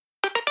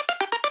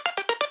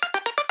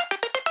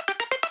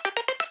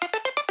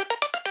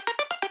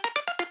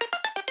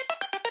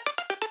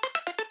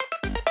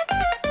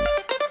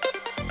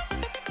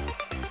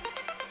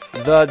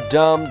The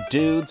dumb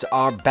dudes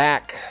are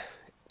back.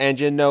 And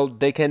you know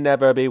they can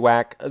never be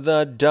whack.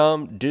 The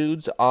dumb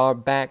dudes are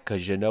back.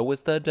 Cause you know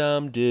it's the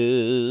dumb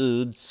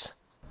dudes.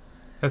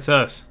 That's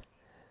us.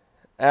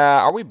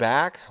 Are we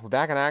back? We're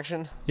back in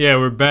action? Yeah,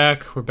 we're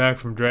back. We're back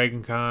from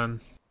Dragon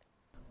Con.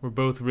 We're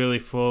both really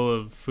full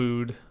of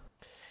food.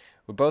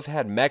 We both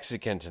had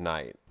Mexican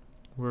tonight.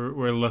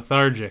 We're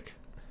lethargic.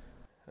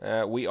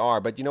 We are,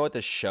 but you know what?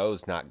 This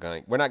show's not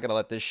going. We're not going to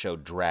let this show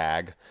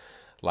drag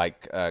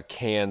like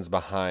cans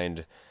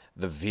behind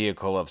the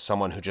vehicle of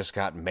someone who just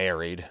got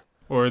married.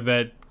 Or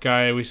that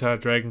guy we saw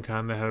at Dragon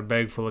Con that had a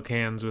bag full of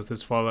cans with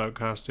his Fallout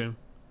costume.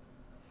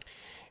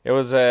 It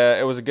was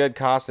a good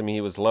costume.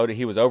 He was loaded.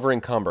 He was over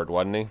encumbered,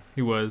 wasn't he?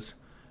 He was.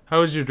 How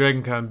was your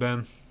Dragon Con,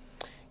 Ben?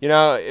 You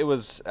know, it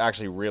was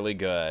actually really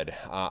good.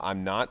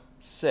 I'm not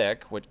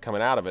sick,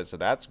 coming out of it, so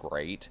that's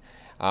great.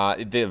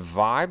 The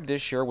vibe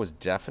this year was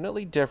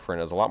definitely different.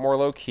 It was a lot more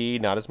low-key,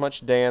 not as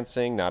much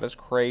dancing, not as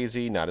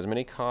crazy, not as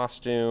many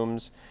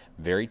costumes,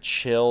 very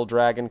chill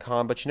Dragon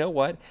Con. But you know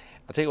what?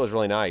 I'll tell you what was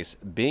really nice.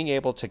 Being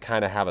able to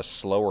kind of have a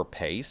slower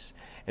pace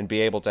and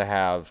be able to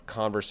have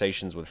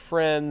conversations with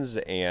friends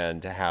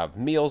and to have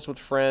meals with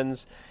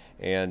friends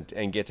and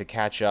get to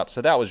catch up.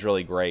 So that was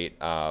really great.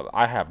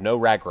 I have no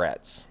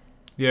regrets.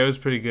 Yeah, it was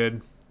pretty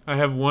good. I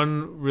have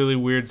one really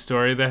weird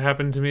story that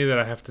happened to me that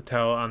I have to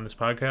tell on this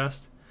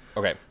podcast.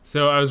 Okay.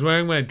 So I was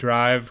wearing my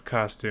Drive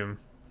costume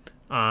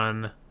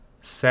on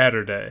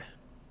Saturday,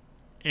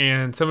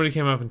 and somebody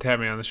came up and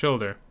tapped me on the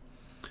shoulder.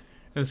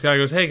 And this guy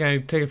goes, "Hey, can I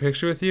take a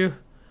picture with you?"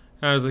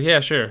 And I was like, "Yeah,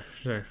 sure."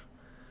 So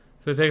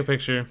I take a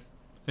picture,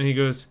 and he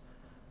goes,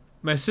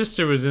 "My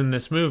sister was in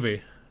this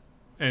movie,"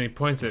 and he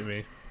points at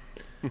me.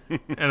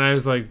 And I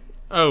was like,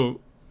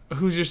 "Oh,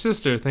 who's your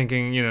sister?"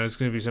 Thinking, it's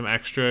going to be some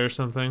extra or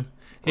something.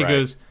 He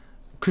goes,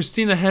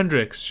 "Christina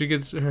Hendricks. She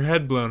gets her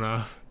head blown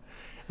off."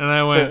 And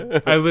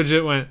I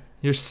legit went,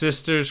 "Your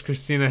sister's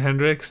Christina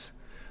Hendricks?"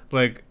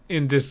 Like,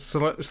 in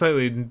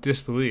slightly in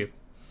disbelief.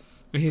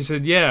 And he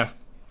said, "Yeah,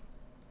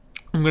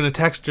 I'm going to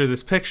text her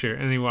this picture."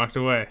 And he walked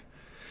away.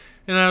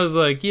 And I was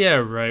like, "Yeah,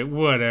 right,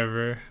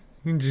 whatever.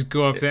 You can just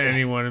go up to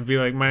anyone and be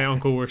like, my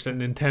uncle works at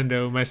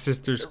Nintendo, my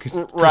sister's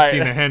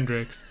Christina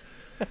Hendricks."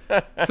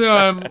 So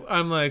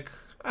I'm like,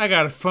 I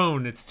got a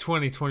phone, it's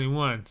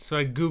 2021. So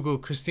I Google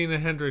Christina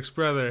Hendricks'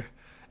 brother.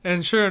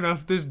 And sure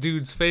enough, this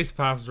dude's face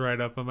pops right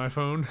up on my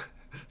phone.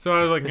 So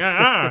I was like,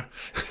 ah.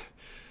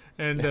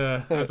 And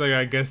I was like,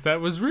 I guess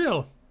that was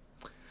real.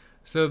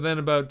 So then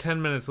about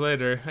 10 minutes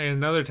later, I get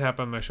another tap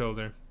on my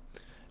shoulder.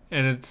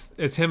 And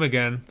it's him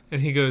again.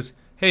 And he goes,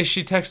 "Hey,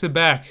 she texted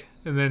back."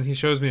 And then he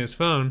shows me his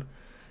phone.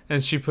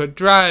 And she put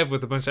 "Drive"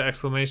 with a bunch of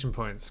exclamation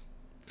points.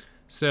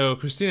 So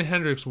Christina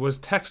Hendricks was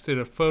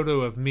texted a photo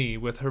of me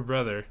with her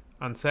brother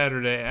on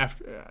Saturday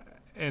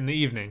in the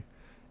evening.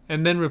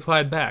 And then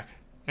replied back.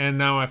 And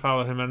now I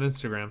follow him on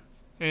Instagram.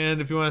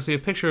 And if you want to see a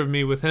picture of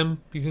me with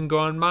him, you can go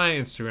on my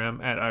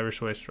Instagram at Irish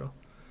Wastrel.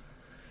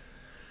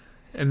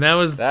 And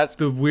that's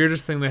the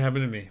weirdest thing that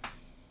happened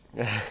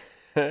to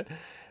me.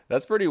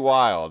 That's pretty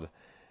wild.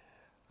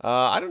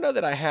 I don't know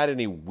that I had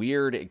any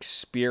weird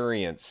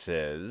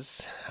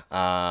experiences.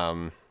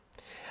 I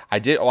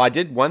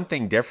did one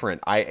thing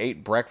different. I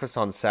ate breakfast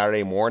on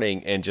Saturday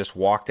morning and just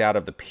walked out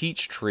of the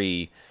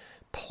Peachtree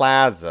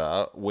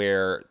Plaza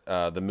where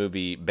the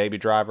movie Baby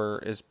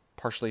Driver is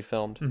partially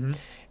filmed,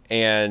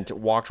 and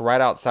walked right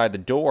outside the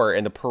door,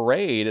 and the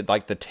parade,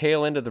 like the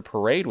tail end of the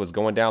parade, was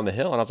going down the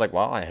hill, and I was like,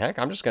 well, heck,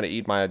 I'm just going to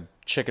eat my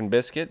chicken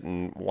biscuit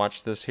and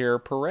watch this here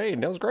parade,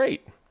 and it was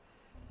great.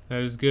 That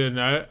is good.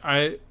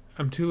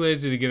 I'm too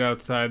lazy to get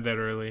outside that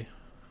early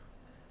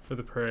for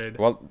the parade.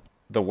 Well,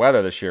 the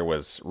weather this year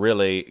was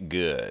really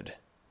good,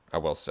 I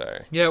will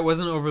say. Yeah, it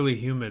wasn't overly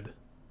humid.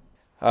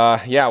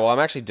 Yeah, well, I'm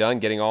actually done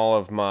getting all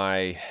of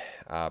my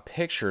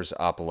pictures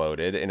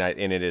uploaded, and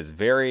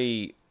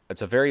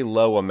it's a very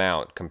low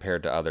amount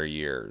compared to other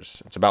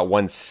years. It's about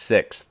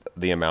 1/6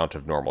 the amount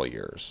of normal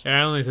years. Yeah,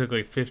 I only took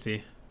like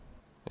 50.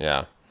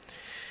 Yeah.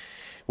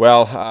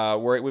 Well,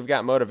 we've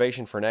got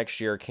motivation for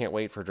next year. Can't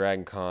wait for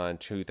Dragon Con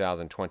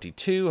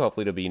 2022.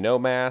 Hopefully it'll be no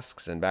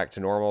masks and back to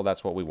normal.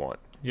 That's what we want.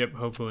 Yep,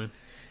 hopefully.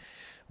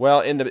 Well,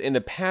 in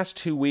the past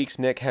 2 weeks,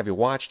 Nick, have you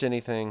watched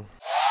anything?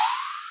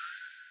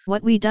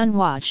 What we done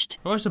watched.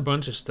 I watched a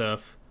bunch of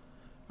stuff.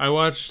 I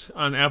watched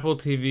on Apple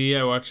TV,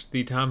 I watched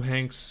the Tom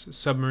Hanks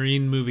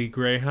submarine movie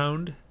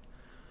Greyhound.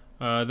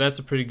 That's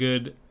a pretty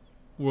good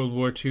World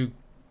War II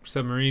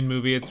submarine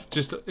movie.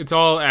 It's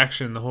all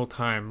action the whole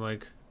time.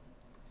 Like,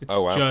 it's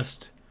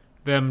just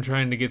them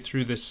trying to get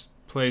through this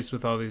place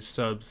with all these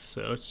subs.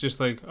 So it's just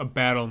like a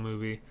battle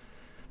movie.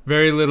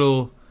 Very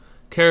little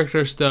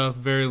character stuff,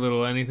 very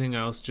little anything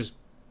else, just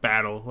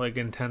battle, like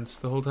intense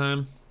the whole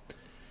time.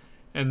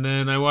 And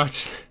then I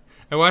watched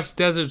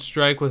Desert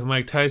Strike with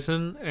Mike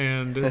Tyson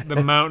and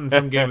The Mountain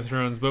from Game of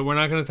Thrones, but we're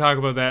not going to talk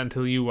about that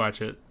until you watch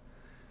it.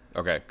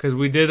 Okay. Because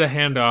we did a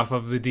handoff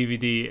of the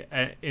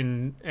DVD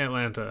in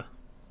Atlanta.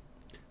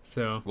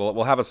 So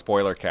we'll have a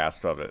spoiler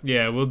cast of it.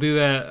 Yeah, we'll do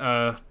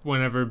that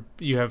whenever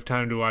you have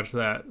time to watch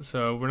that.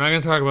 So we're not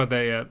going to talk about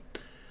that yet.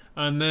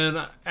 And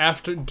then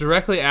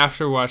directly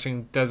after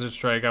watching Desert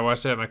Strike, I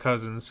watched it at my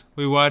cousin's.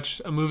 We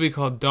watched a movie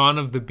called Dawn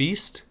of the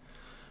Beast,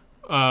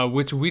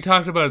 which we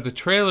talked about the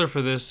trailer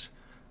for this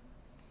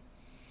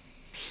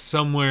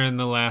somewhere in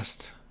the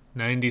last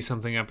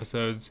 90-something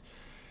episodes.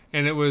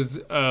 And it was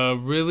a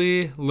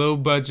really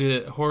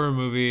low-budget horror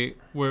movie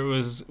where it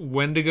was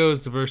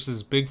Wendigos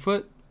versus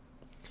Bigfoot.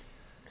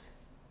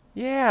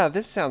 Yeah,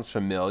 this sounds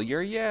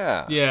familiar.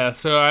 Yeah. Yeah,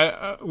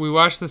 so we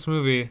watched this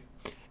movie,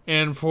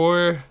 and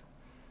for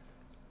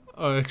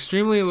an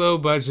extremely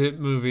low-budget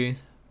movie,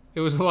 it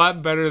was a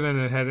lot better than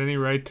it had any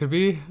right to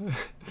be.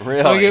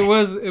 Really? Like it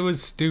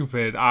was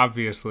stupid,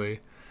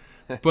 obviously,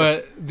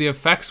 but the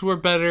effects were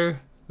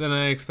better than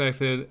I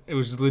expected. It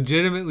was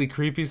legitimately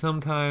creepy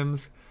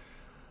sometimes.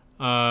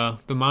 The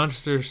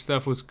monster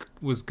stuff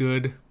was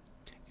good,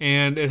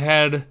 and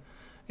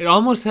it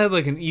almost had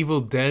like an Evil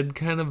Dead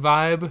kind of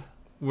vibe,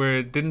 where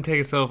it didn't take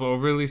itself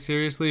overly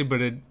seriously,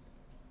 but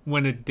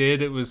when it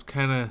did, it was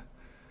kind of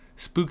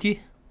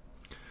spooky.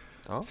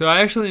 Oh. So I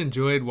actually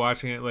enjoyed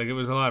watching it. Like, it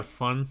was a lot of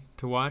fun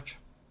to watch.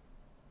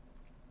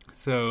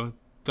 So,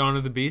 Dawn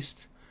of the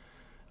Beast.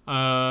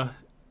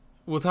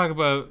 We'll talk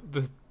about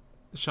the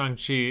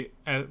Shang-Chi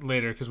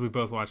later, because we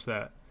both watched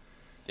that.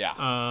 Yeah.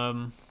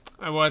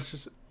 I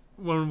watched,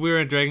 when we were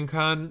at Dragon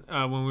Con,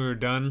 when we were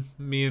done,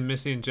 me and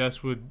Missy and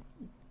Jess would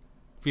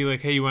be like,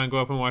 hey, you want to go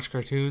up and watch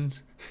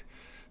cartoons?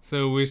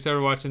 So we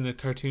started watching the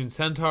cartoon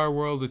Centaur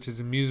World, which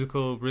is a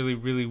musical, really,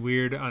 really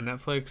weird on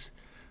Netflix,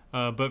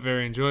 but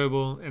very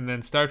enjoyable. And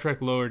then Star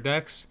Trek Lower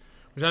Decks,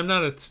 which I'm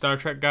not a Star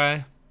Trek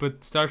guy,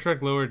 but Star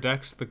Trek Lower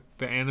Decks, the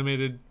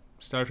animated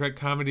Star Trek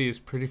comedy, is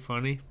pretty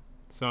funny.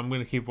 So I'm going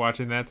to keep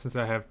watching that since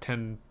I have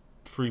 10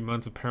 free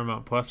months of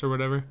Paramount Plus or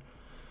whatever.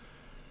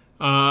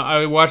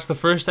 I watched the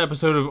first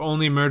episode of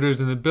Only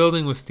Murders in the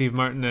Building with Steve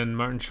Martin and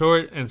Martin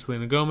Short and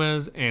Selena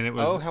Gomez, and it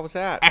was how was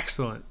that?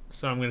 excellent.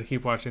 So I'm going to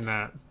keep watching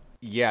that.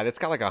 Yeah, that's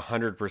got like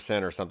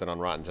 100% or something on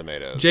Rotten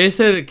Tomatoes. Jay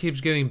said it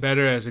keeps getting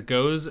better as it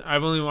goes.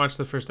 I've only watched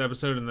the first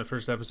episode, and the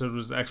first episode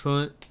was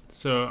excellent.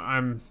 So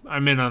I'm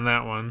in on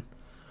that one.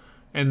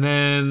 And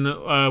then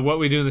What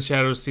We Do in the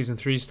Shadows season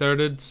 3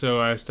 started,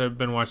 so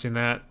been watching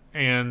that.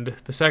 And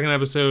the second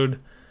episode,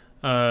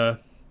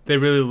 they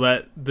really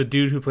let the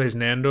dude who plays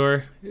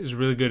Nandor is a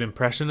really good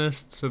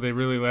impressionist, so they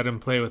really let him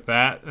play with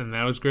that, and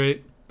that was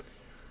great.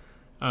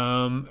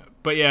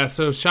 But yeah,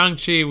 so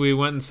Shang-Chi, we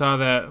went and saw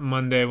that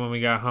Monday when we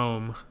got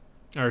home,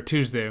 or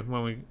Tuesday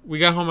when we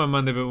got home on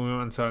Monday, but we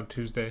went and saw it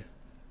Tuesday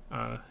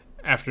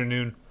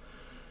afternoon.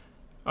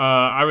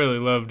 I really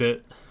loved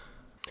it.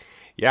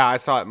 Yeah, I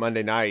saw it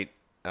Monday night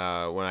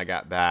when I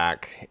got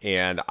back,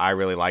 and I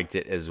really liked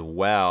it as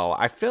well.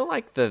 I feel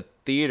like the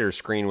theater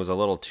screen was a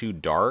little too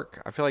dark.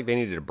 I feel like they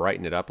needed to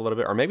brighten it up a little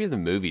bit, or maybe the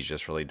movie's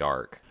just really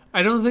dark.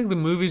 I don't think the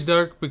movie's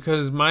dark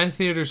because my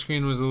theater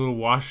screen was a little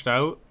washed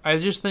out. I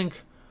just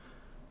think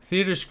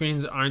theater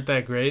screens aren't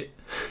that great.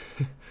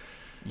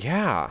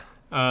 Yeah.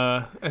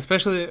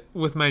 Especially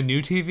with my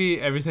new TV,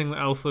 everything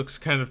else looks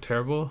kind of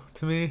terrible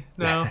to me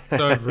now,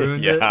 so I've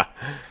ruined it. Yeah.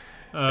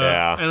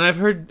 Yeah.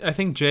 And I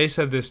think Jay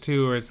said this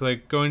too, where it's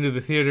like going to the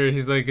theater,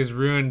 he's like, is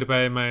ruined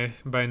by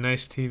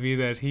nice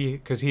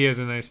TV because he has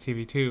a nice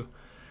TV too.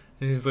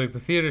 And he's like, the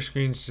theater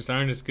screens just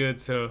aren't as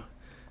good. So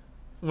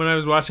when I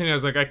was watching, I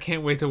was like, I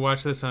can't wait to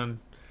watch this on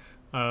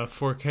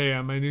 4K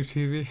on my new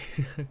TV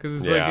because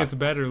it's like, it's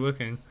better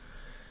looking.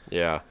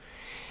 Yeah.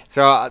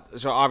 So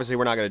obviously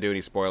we're not going to do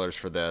any spoilers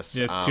for this.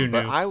 Yeah, it's too new.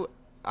 But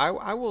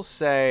I will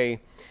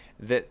say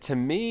that to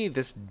me,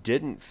 this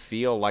didn't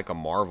feel like a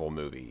Marvel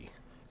movie.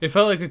 It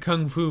felt like a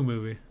kung fu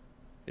movie.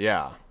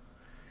 Yeah.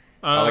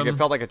 Like it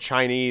felt like a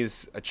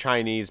Chinese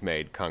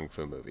made kung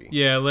fu movie.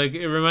 Yeah, like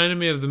it reminded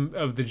me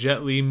of the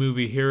Jet Li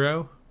movie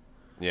Hero.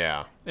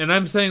 Yeah. And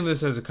I'm saying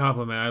this as a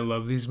compliment. I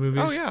love these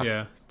movies. Oh yeah.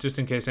 Yeah. Just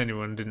in case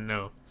anyone didn't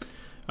know,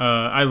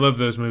 I love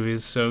those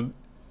movies. So,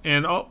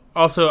 and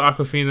also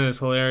Awkwafina is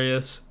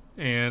hilarious.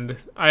 And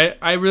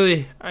I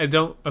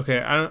don't.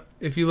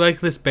 If you like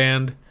this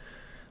band,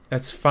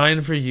 that's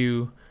fine for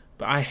you.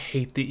 But I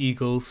hate the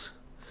Eagles.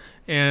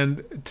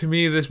 And to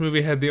me, this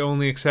movie had the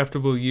only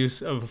acceptable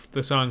use of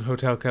the song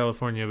Hotel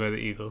California by the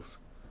Eagles.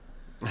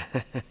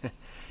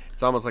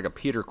 It's almost like a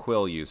Peter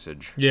Quill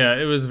usage. Yeah,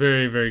 it was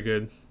very, very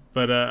good.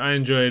 But I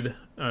enjoyed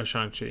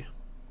Shang-Chi.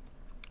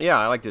 Yeah,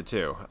 I liked it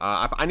too.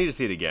 I need to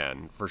see it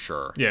again, for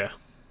sure. Yeah.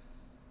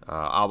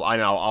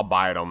 I'll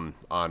buy it on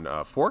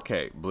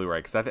 4K Blu-ray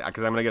because I'm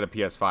going to get a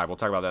PS5. We'll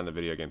talk about that in the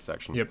video game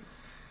section. Yep.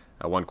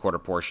 A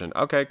 1/4 portion.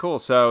 Okay, cool.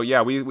 So,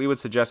 yeah, we would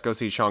suggest go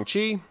see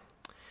Shang-Chi.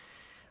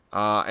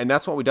 And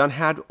that's what we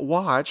had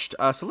watched.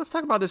 So let's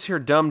talk about this here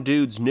Dumb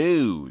Dudes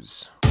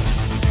News.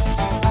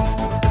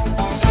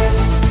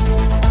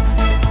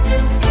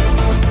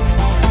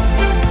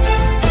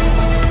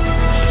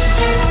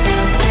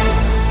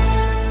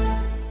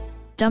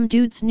 Dumb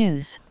Dudes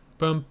News.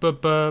 Bum, ba,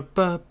 ba,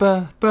 ba,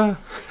 ba, ba.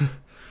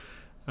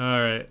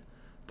 All right.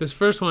 This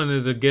first one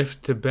is a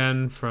gift to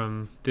Ben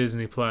from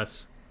Disney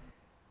Plus.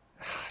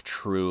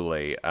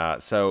 Truly.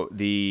 So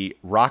the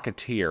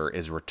Rocketeer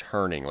is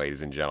returning,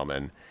 ladies and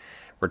gentlemen.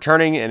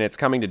 returning, and it's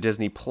coming to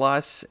Disney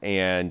Plus,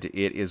 and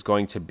it is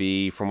going to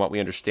be, from what we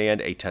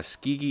understand, a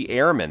Tuskegee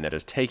Airman that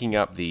is taking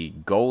up the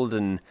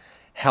golden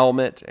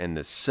helmet and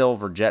the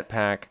silver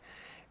jetpack,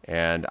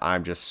 and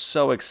I'm just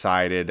so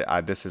excited.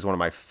 This is one of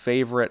my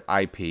favorite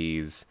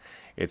IPs.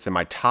 It's in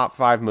my top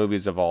 5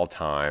 movies of all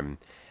time.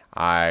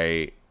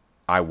 I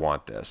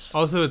want this.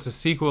 Also, it's a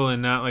sequel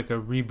and not like a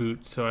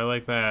reboot, so I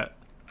like that.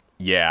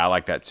 Yeah, I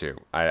like that too.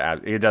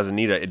 It doesn't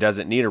need a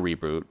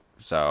reboot,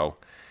 so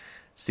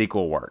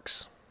sequel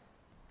works.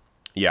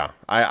 Yeah,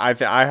 I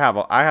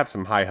have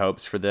some high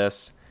hopes for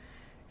this,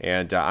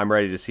 and I'm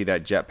ready to see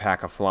that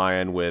jetpack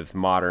a-flying with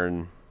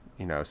modern,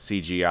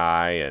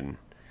 CGI and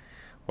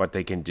what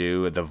they can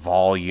do, the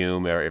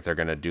volume, or if they're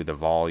going to do the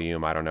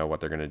volume. I don't know what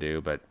they're going to do,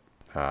 but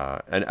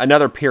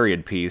another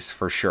period piece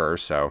for sure.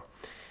 So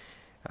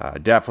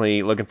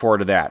definitely looking forward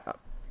to that.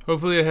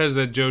 Hopefully it has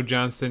that Joe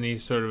Johnston-y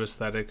sort of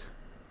aesthetic.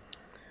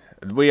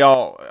 We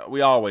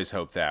always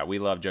hope that. We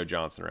love Joe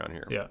Johnston around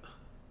here. Yeah.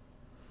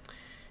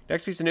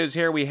 Next piece of news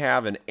here, we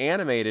have an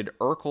animated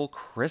Urkel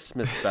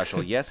Christmas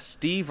special. Yes,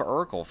 Steve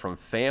Urkel from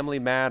Family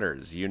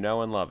Matters. You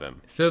know and love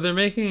him. So they're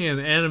making an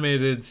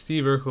animated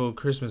Steve Urkel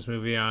Christmas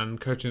movie on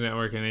Cartoon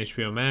Network and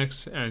HBO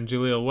Max, and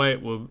Jaleel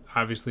White will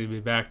obviously be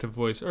back to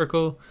voice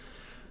Urkel.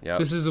 Yep.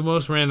 This is the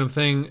most random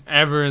thing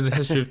ever in the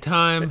history of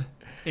time.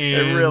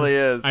 And it really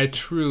is. I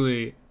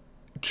truly,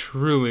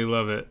 truly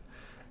love it.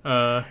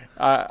 I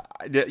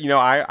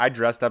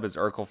dressed up as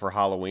Urkel for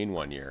Halloween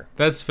one year.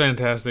 That's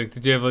fantastic.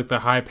 Did you have like the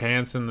high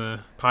pants and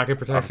the pocket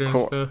protector and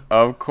stuff?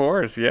 Of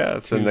course,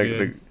 yes. And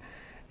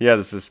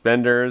the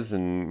suspenders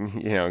and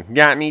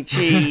got any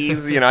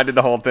cheese? I did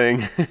the whole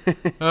thing.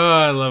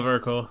 Oh, I love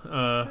Urkel.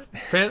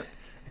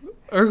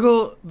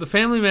 Urkel, the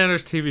Family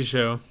Matters TV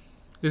show,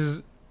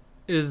 is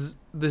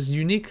this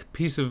unique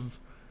piece of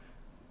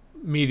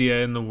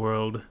media in the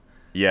world.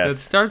 Yes. That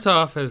starts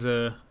off as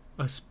a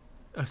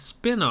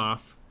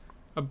spin-off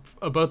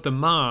about the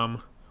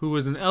mom who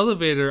was an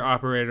elevator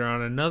operator on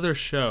another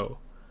show.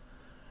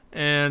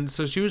 And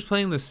so she was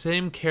playing the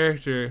same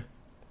character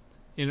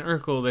in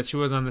Urkel that she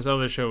was on this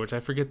other show, which I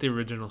forget the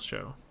original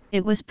show.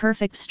 It was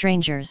Perfect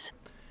Strangers.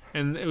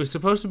 And it was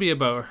supposed to be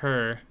about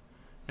her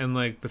and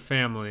like the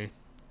family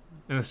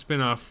and a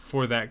spin-off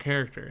for that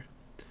character.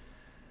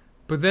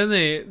 But then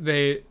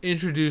they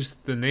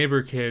introduced the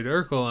neighbor kid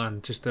Urkel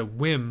on just a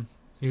whim.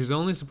 He was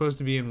only supposed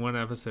to be in one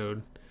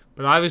episode,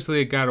 but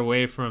obviously it got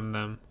away from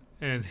them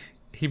and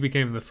he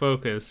became the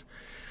focus.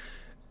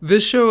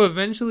 This show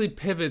eventually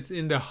pivots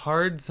into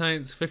hard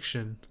science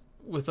fiction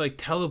with like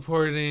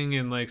teleporting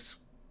and like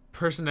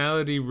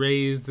personality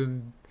raised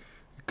and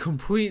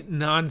complete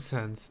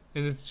nonsense,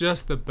 and it's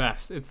just the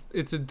best.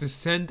 It's a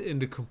descent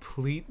into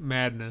complete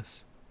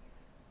madness.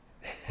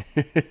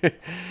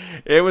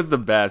 It was the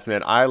best,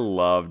 man. I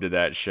loved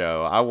that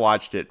show. I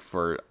watched it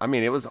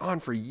it was on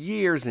for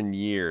years and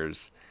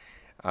years,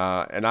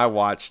 and I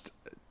watched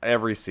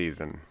every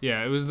season.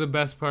 Yeah, it was the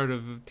best part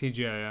of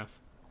TGIF.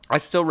 I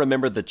still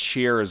remember the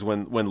cheers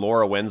when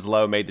Laura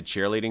Winslow made the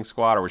cheerleading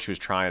squad, or when she was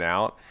trying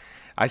out.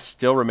 I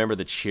still remember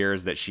the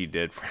cheers that she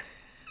did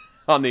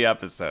on the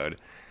episode.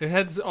 It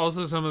had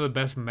also some of the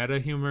best meta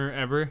humor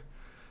ever.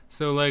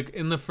 So like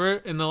in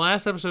the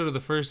last episode of the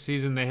first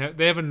season, they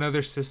have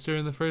another sister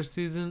in the first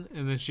season,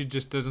 and then she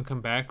just doesn't come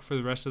back for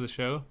the rest of the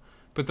show.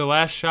 But the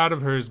last shot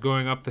of her is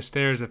going up the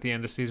stairs at the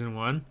end of season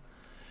 1.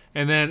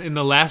 And then in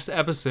the last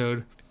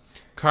episode,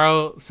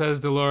 Carl says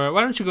to Laura,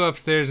 "Why don't you go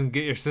upstairs and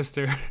get your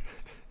sister?"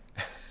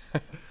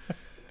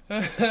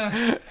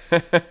 I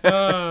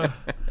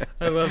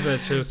love that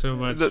show so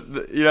much.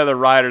 The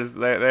writers,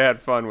 they had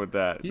fun with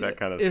that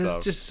kind of stuff. It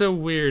was just so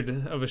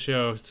weird of a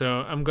show.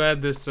 So I'm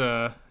glad this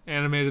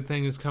animated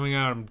thing is coming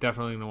out. I'm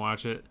definitely going to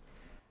watch it.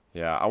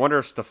 Yeah, I wonder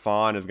if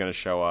Stefan is going to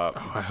show up.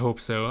 Oh, I hope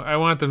so. I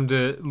want them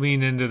to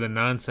lean into the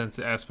nonsense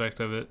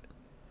aspect of it.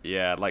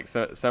 Yeah, like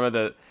some of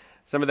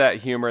that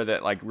humor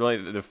that like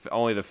really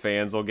only the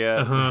fans will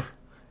get. Uh-huh.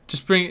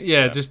 Just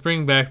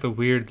bring back the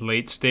weird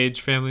late stage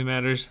Family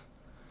Matters.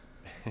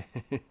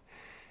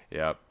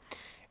 Yep.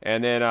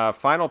 And then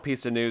final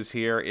piece of news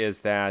here is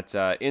that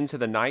Into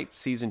the Night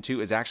Season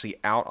 2 is actually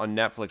out on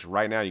Netflix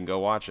right now. You can go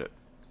watch it.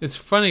 It's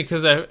funny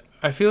because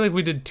I feel like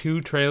we did 2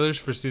 trailers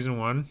for Season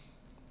 1,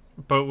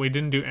 but we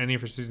didn't do any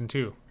for Season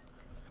 2.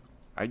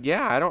 I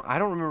don't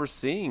remember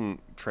seeing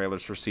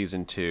trailers for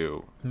Season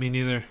 2. Me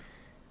neither.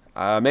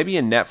 Maybe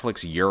in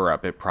Netflix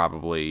Europe, it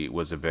probably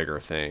was a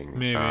bigger thing.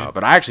 Maybe.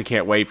 But I actually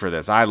can't wait for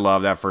this. I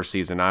love that first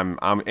season.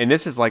 And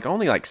this is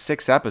only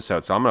 6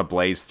 episodes, so I'm gonna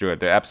blaze through it.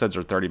 The episodes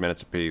are 30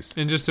 minutes apiece.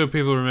 And just so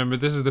people remember,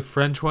 this is the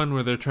French one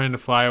where they're trying to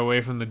fly away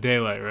from the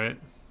daylight, right?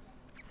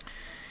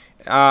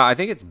 I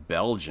think it's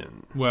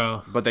Belgian.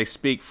 Well, but they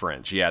speak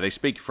French. Yeah, they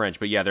speak French.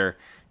 But yeah, they're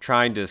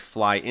trying to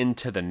fly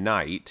into the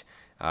night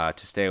to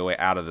stay away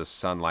out of the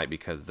sunlight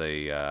because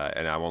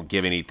and I won't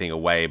give anything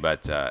away,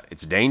 but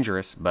it's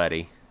dangerous,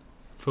 buddy.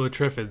 Full of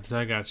triffids,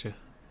 I got you.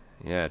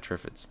 Yeah,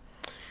 triffids.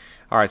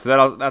 All right,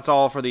 so that's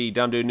all for the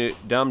Dumb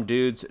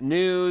Dudes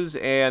news,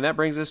 and that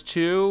brings us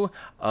to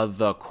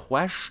the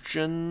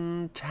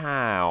Question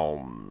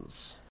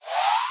Towns.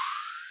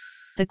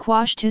 The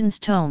Quashtuns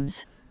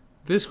Tomes.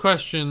 This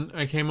question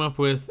I came up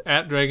with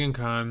at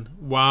DragonCon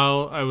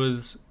while I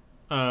was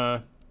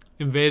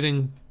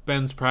invading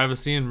Ben's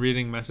privacy and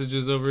reading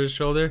messages over his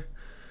shoulder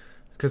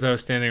because I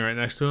was standing right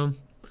next to him.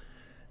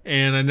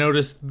 And I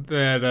noticed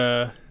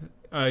that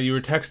you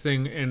were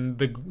texting,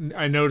 and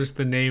I noticed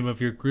the name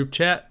of your group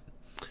chat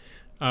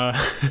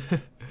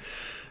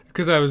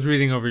because I was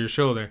reading over your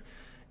shoulder.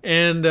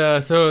 And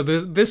so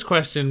this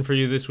question for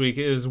you this week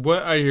is,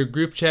 what are your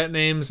group chat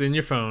names in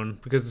your phone?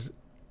 Because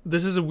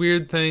this is a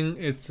weird thing.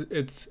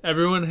 It's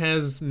everyone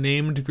has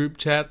named group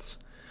chats,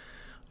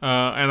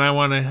 and I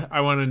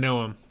wanna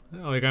know them.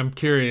 Like, I'm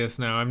curious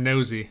now. I'm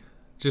nosy,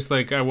 just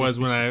like I was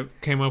when I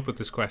came up with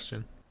this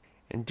question.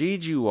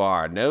 Indeed you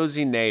are.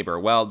 Nosy neighbor.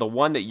 Well, the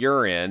one that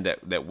you're in,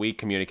 that we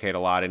communicate a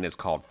lot in, is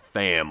called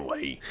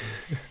Family.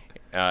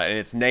 And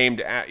it's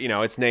named,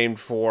 it's named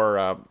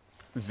for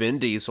Vin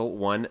Diesel,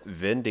 one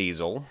Vin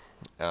Diesel.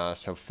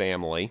 So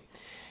Family.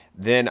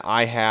 Then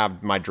I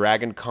have my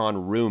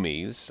DragonCon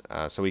roomies.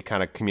 So we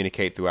kind of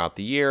communicate throughout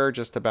the year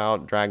just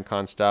about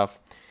DragonCon stuff,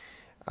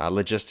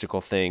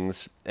 logistical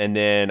things. And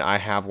then I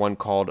have one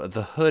called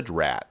the Hood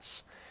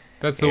Rats.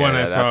 That's the one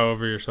I saw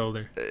over your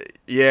shoulder.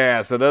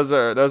 Yeah, so those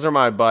are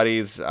my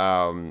buddies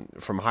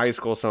from high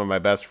school, some of my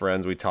best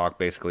friends. We talk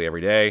basically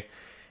every day.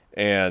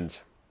 And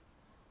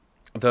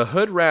the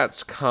Hood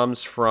Rats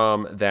comes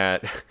from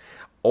that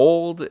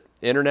old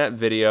internet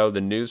video, the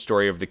news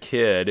story of the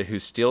kid who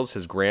steals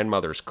his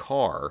grandmother's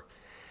car.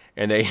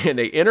 And they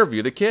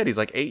interview the kid. He's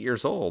like 8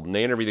 years old. And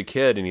they interview the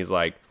kid, and he's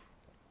like,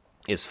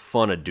 it's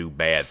fun to do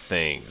bad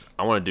things.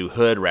 I want to do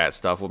hood rat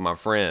stuff with my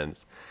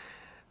friends.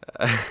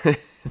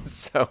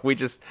 So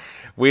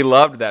we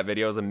loved that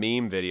video. It was a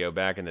meme video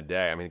back in the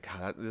day. I mean,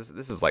 God,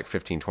 this is like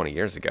 15, 20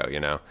 years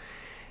ago,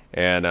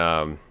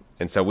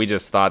 And so we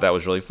just thought that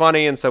was really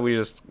funny. And so we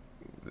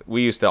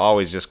used to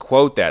always just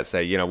quote that,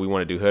 say, we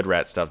want to do hood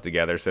rat stuff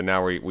together. So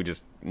now we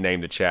just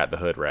named the chat the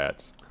Hood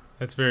Rats.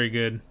 That's very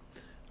good.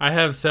 I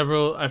have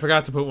several. I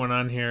forgot to put one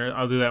on here.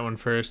 I'll do that one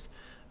first.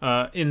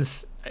 In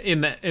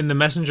the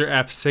Messenger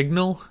app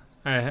Signal,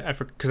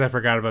 because I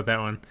forgot about that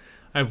one.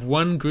 I have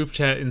one group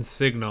chat in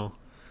Signal,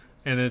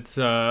 and it's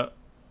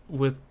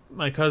with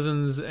my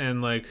cousins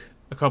and like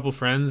a couple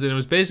friends, and it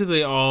was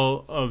basically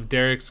all of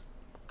Derek's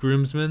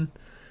groomsmen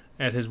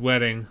at his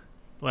wedding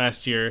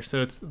last year.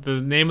 So it's the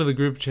name of the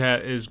group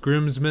chat is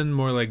Groomsmen,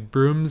 more like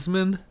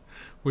Broomsmen,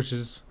 which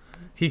is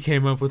he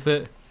came up with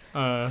it.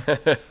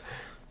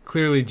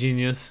 Clearly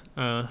genius.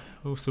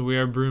 So we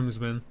are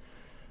Broomsmen,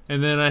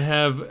 and then I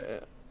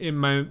have. In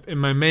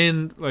my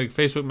main like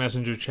Facebook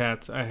Messenger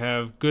chats, I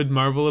have Good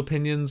Marvel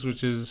Opinions,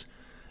 which is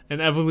an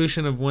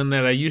evolution of one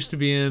that I used to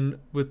be in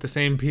with the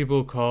same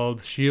people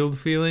called Shield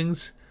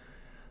Feelings,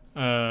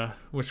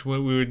 which we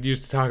would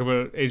use to talk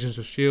about Agents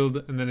of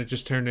Shield, and then it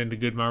just turned into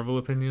Good Marvel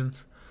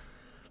Opinions.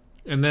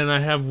 And then I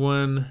have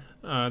one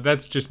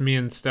that's just me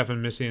and Steph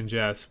and Missy and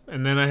Jess,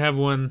 and then I have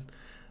one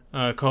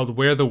called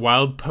Where the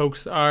Wild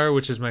Pokes Are,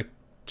 which is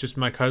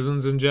my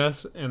cousins and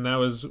Jess, and that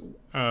was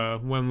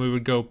when we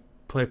would go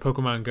play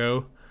Pokemon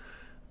Go.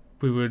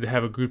 We would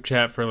have a group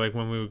chat for like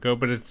when we would go,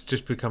 but it's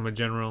just become a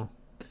general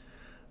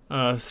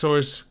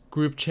source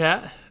group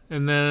chat.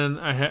 And then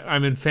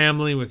I'm in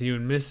Family with you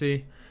and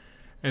Missy,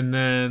 and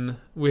then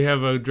we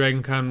have a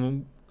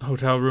DragonCon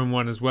hotel room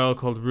one as well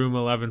called Room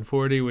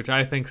 1140, which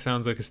I think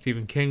sounds like a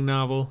Stephen King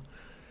novel.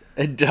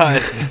 It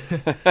does.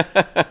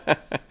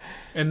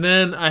 And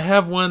then I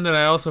have one that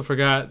I also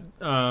forgot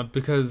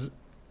because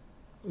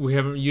we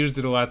haven't used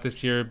it a lot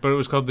this year, but it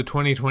was called the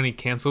 2020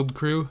 Canceled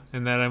Crew,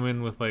 and that I'm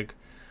in with like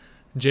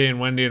Jay and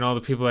Wendy and all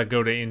the people that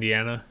go to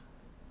Indiana.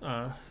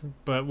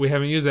 But we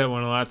haven't used that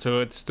one a lot,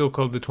 so it's still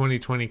called the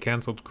 2020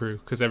 Canceled Crew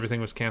because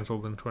everything was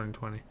canceled in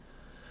 2020.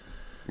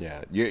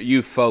 Yeah,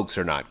 you folks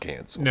are not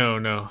canceled.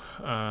 No.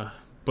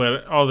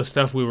 But all the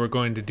stuff we were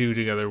going to do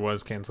together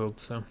was canceled.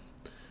 So,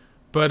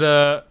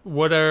 but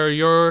what are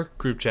your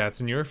group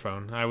chats in your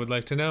phone? I would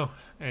like to know,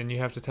 and you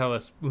have to tell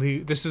us.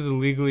 This is a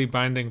legally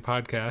binding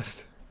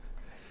podcast.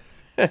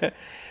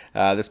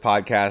 This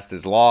podcast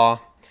is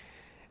law.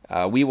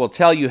 We will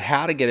tell you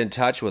how to get in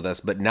touch with us,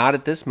 but not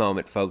at this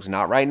moment, folks.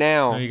 Not right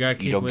now. No, you gotta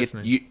keep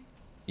listening.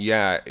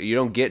 You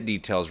don't get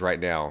details right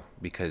now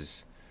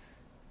because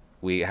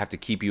we have to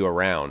keep you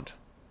around.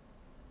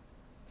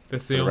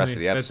 That's the rest of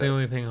the episode. That's the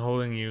only thing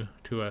holding you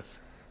to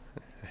us.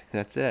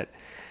 That's it.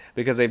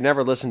 Because they've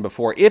never listened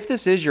before. If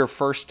this is your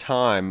first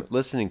time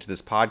listening to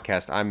this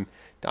podcast,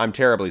 I'm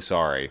terribly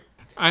sorry.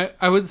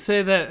 I would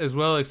say that as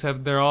well,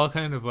 except they're all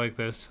kind of like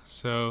this.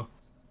 So,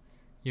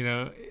 you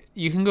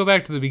can go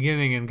back to the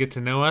beginning and get to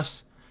know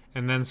us,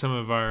 and then some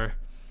of our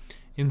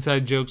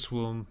inside jokes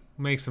will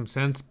make some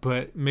sense.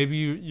 But maybe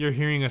you're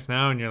hearing us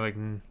now and you're like,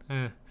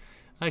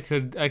 I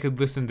could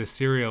listen to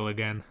Serial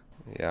again.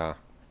 Yeah.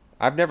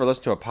 I've never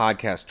listened to a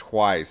podcast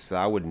twice, so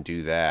I wouldn't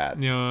do that.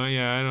 No,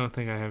 yeah, I don't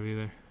think I have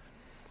either.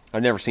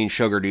 I've never seen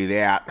Sugar do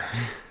that.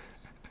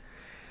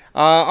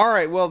 All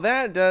right, well,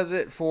 that does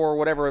it for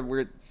whatever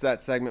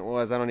that segment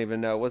was. I don't even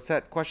know. What's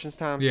that, questions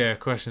time? Yeah,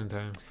 question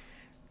time.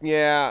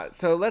 Yeah,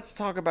 so let's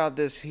talk about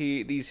these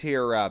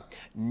here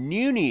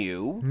new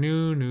New.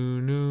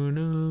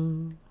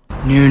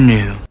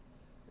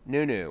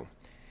 new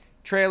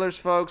trailers,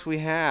 folks. We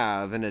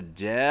have an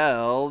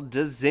Adele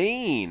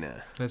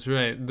Dazeem. That's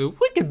right. The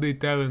wickedly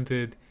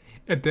talented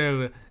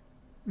Adele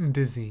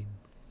Dazeem.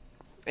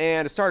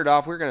 And to start it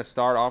off, we're going to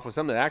start off with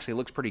something that actually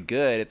looks pretty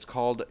good. It's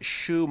called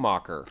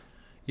Schumacher.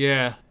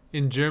 Yeah,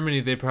 in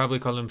Germany they probably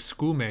call him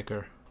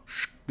Schoolmaker.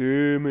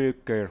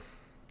 Schumacher.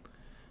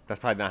 That's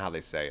probably not how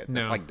they say it.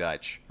 That's No. like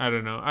Dutch. I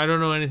don't know. I don't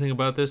know anything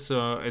about this,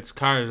 so it's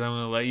cars. I'm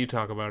going to let you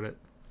talk about it.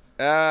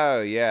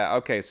 Oh, yeah.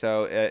 Okay,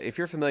 so if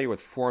you're familiar with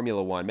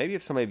Formula One, maybe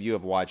if some of you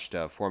have watched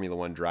Formula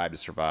One Drive to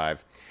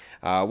Survive,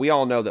 we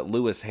all know that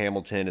Lewis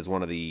Hamilton is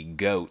one of the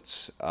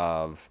GOATs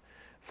of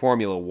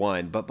Formula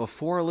One. But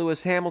before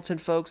Lewis Hamilton,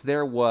 folks,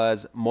 there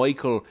was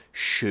Michael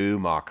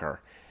Schumacher.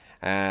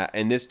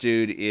 And this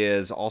dude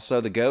is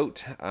also the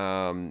GOAT.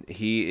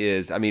 He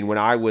is, I mean, when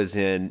I was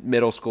in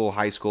middle school,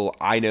 high school,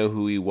 I know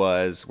who he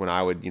was when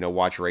I would,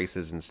 watch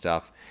races and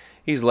stuff.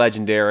 He's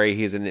legendary.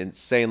 He's an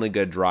insanely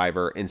good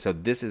driver. And so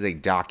this is a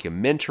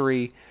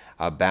documentary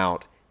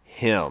about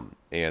him.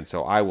 And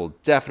so I will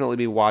definitely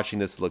be watching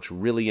this. It looks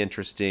really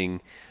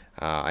interesting.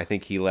 I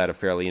think he led a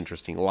fairly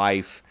interesting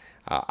life.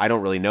 I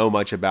don't really know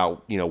much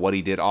about, what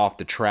he did off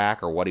the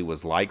track or what he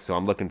was like. So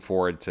I'm looking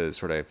forward to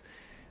sort of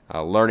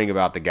learning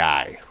about the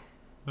guy.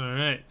 All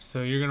right,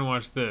 so you're going to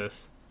watch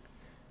this.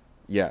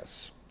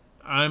 Yes.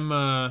 I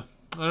don't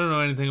know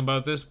anything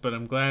about this, but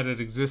I'm glad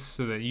it exists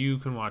so that you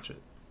can watch it.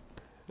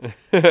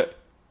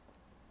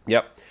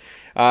 Yep.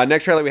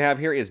 Next trailer we have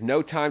here is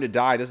No Time to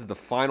Die. This is the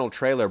final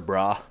trailer,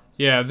 bruh.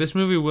 Yeah, this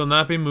movie will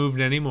not be moved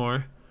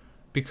anymore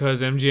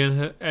because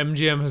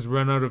MGM has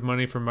run out of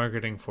money for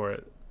marketing for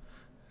it.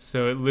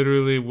 So it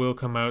literally will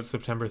come out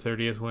September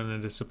 30th when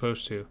it is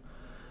supposed to.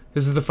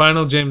 This is the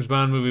final James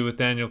Bond movie with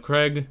Daniel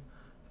Craig.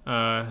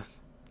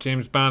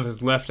 James Bond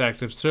has left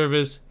active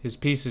service. His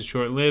peace is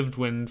short-lived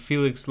when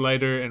Felix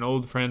Leiter, an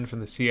old friend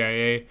from the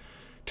CIA,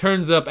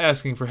 turns up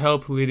asking for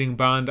help, leading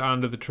Bond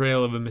onto the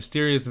trail of a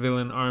mysterious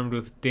villain armed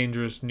with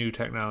dangerous new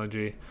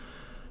technology.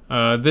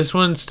 This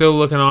one's still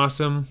looking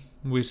awesome.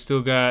 We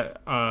still got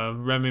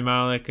Rami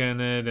Malek in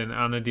it, and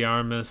Ana de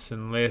Armas,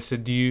 and Léa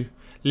Seydoux,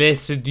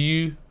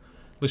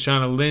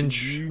 Lashana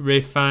Lynch,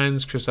 Ralph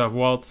Fiennes, Christoph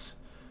Waltz.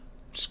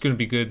 It's gonna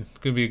be good.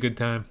 Gonna be a good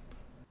time.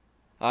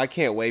 I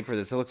can't wait for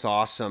this. It looks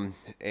awesome.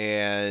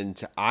 And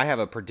I have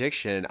a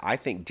prediction. I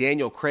think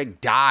Daniel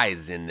Craig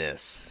dies in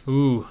this.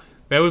 Ooh,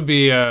 that would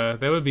be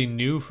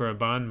new for a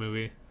Bond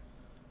movie.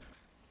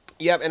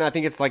 Yep, and I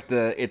think it's like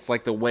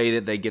the way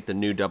that they get the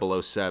new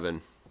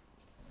 007.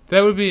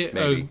 That would be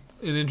Maybe.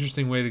 an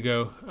interesting way to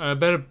go. I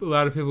bet a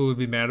lot of people would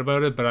be mad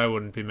about it, but I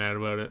wouldn't be mad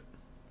about it.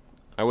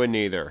 I wouldn't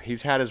either.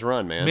 He's had his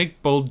run, man.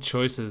 Make bold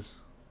choices.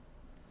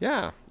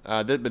 Yeah.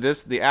 But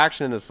the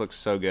action in this looks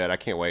so good. I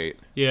can't wait.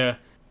 Yeah.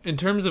 In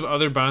terms of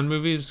other Bond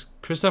movies,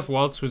 Christoph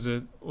Waltz was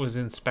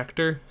in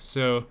Spectre.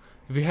 So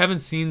if you haven't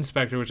seen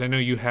Spectre, which I know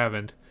you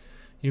haven't,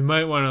 you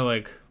might want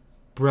to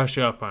brush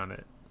up on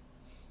it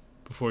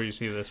before you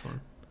see this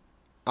one.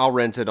 I'll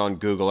rent it on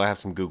Google. I have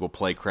some Google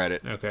Play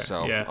credit. Okay,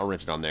 So yeah. I'll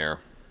rent it on there.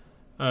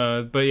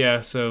 But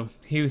yeah, so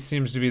he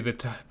seems to be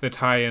the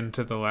tie-in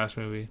to the last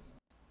movie.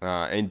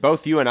 And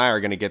both you and I are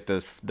going to get the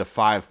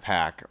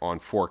 5-pack on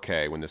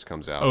 4K when this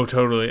comes out. Oh,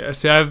 totally.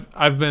 See,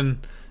 I've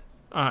been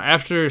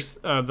after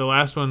the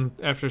last one,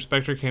 after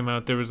Spectre came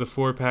out, there was a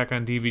 4-pack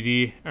on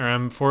DVD,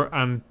 there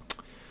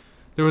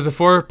was a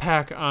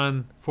 4-pack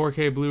on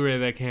 4K Blu-ray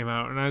that came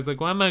out, and I was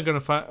like, why am I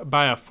going to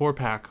buy a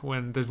 4-pack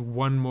when there's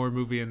one more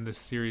movie in this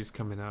series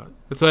coming out?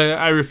 That's why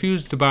I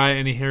refused to buy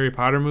any Harry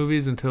Potter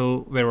movies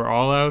until they were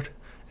all out,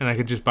 and I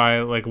could just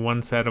buy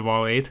one set of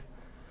all 8.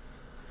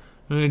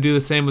 I'm going to do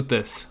the same with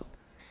this.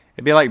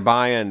 It'd be like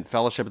buying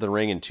Fellowship of the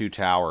Ring and 2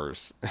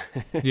 Towers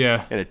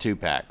Yeah. in a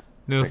 2-pack.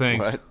 No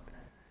thanks. What?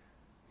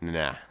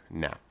 Nah.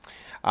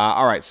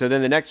 All right, so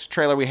then the next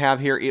trailer we have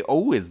here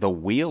is The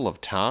Wheel of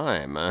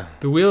Time.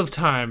 The Wheel of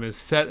Time is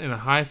set in a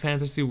high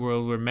fantasy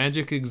world where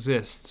magic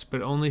exists,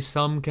 but only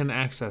some can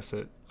access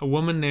it. A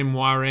woman named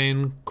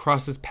Warren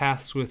crosses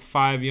paths with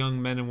 5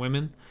 young men and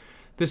women.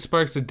 This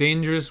sparks a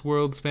dangerous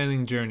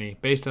world-spanning journey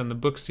based on the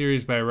book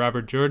series by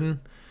Robert Jordan.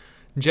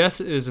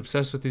 Jess is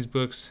obsessed with these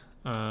books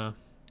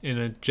in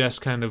a Jess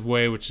kind of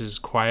way, which is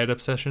quiet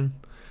obsession.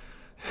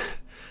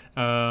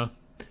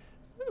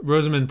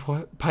 Rosamund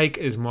Pike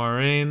is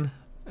Moiraine,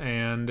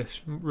 and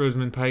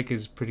Rosamund Pike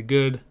is pretty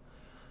good.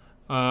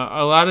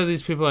 A lot of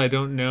these people I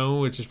don't know,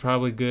 which is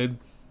probably good.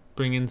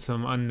 Bring in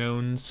some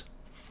unknowns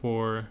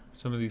for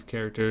some of these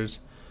characters.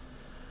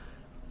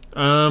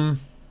 I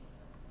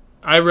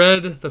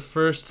read the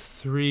first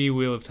 3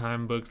 Wheel of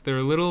Time books. They're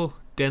a little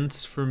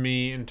dense for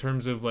me in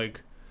terms of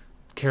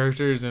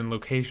characters and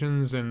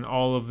locations and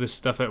all of this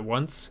stuff at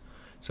once.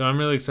 So I'm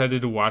really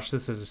excited to watch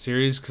this as a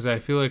series because I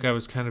feel like I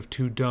was kind of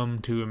too dumb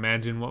to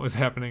imagine what was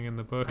happening in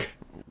the book.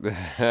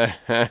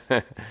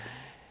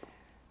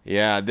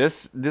 Yeah,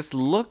 this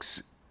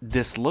looks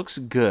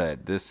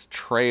good. This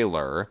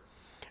trailer.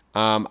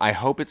 I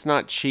hope it's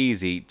not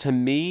cheesy. To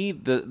me,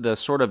 the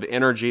sort of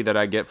energy that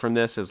I get from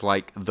this is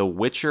like The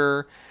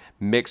Witcher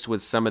mixed with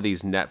some of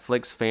these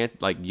Netflix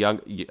like young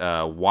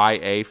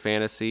YA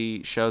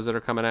fantasy shows that are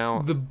coming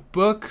out. The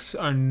books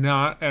are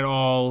not at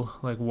all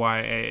like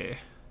YA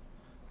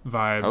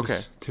vibes Okay.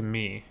 to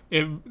me.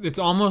 It's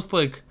almost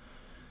like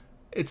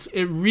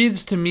it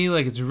reads to me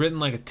like it's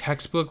written like a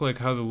textbook, like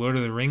how the Lord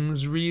of the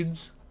Rings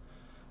reads.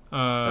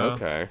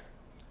 Okay.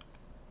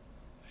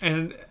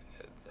 And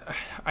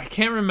I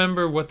can't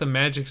remember what the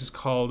magic is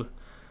called.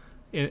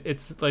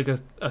 It's like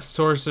a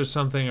source or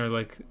something, or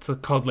like it's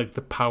called like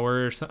the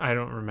power or something. I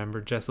don't remember.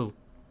 Jess will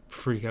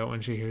freak out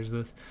when she hears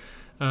this.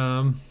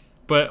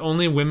 But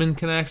only women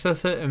can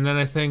access it, and then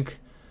I think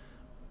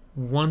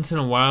once in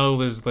a while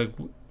there's like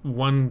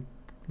one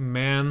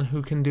man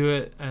who can do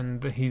it,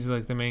 and he's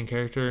like the main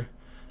character.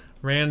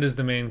 Rand is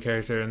the main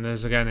character, and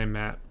there's a guy named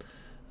Matt,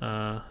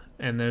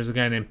 and there's a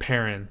guy named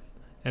Perrin,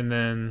 and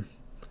then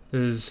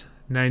there's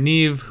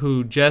Nynaeve,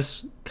 who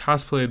Jess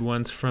cosplayed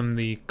once from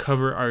the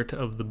cover art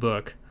of the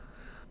book.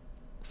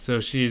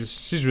 So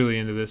she's really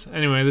into this.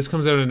 Anyway, this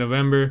comes out in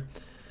November.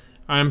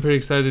 I'm pretty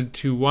excited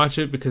to watch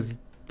it because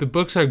the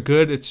books are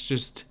good. It's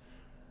just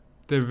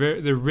they're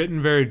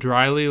written very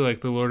dryly,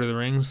 like the Lord of the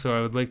Rings. So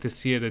I would like to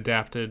see it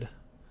adapted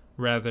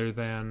rather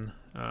than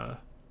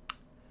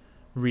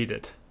read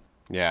it.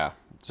 Yeah.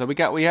 So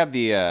we have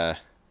the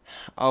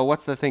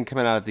what's the thing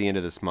coming out at the end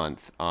of this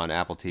month on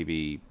Apple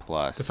TV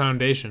Plus? The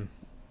Foundation.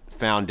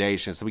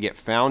 Foundation. So we get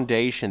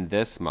Foundation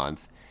this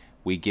month.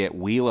 We get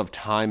Wheel of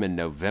Time in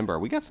November.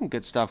 We got some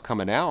good stuff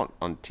coming out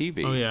on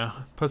TV. Oh yeah.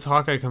 Plus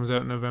Hawkeye comes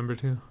out in November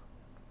too.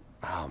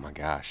 Oh my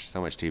gosh,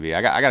 so much TV.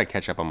 I got to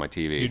catch up on my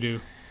TV. You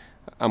do.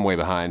 I'm way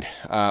behind.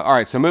 All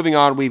right, so moving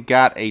on, we've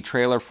got a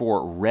trailer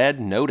for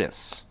Red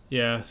Notice.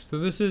 Yeah. So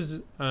this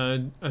is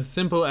a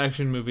simple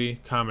action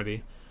movie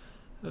comedy.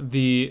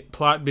 The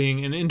plot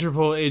being an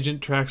Interpol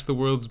agent tracks the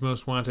world's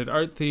most wanted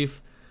art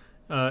thief.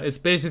 It's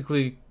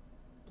basically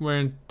where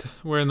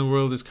in the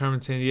world is Carmen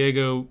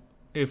Sandiego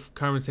if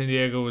Carmen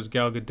Sandiego was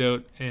Gal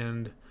Gadot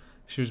and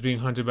she was being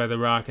hunted by The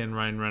Rock and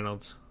Ryan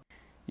Reynolds.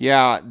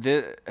 Yeah,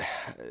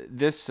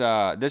 this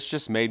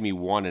just made me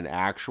want an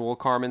actual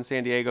Carmen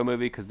Sandiego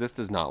movie because this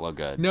does not look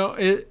good. No,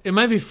 it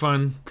might be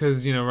fun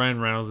because,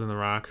 Ryan Reynolds and The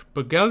Rock.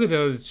 But Gal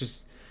Gadot is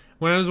just...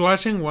 When I was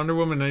watching Wonder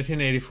Woman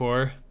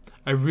 1984,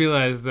 I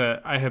realized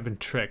that I had been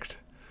tricked.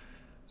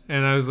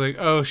 And I was like,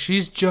 oh,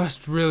 she's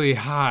just really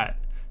hot.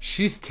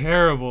 She's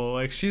terrible.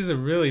 Like, she's a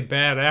really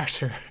bad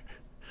actor.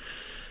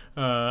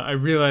 I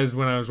realized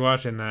when I was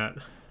watching that.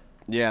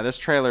 Yeah, this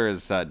trailer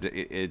is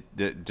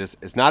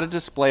it's not a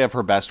display of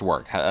her best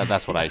work.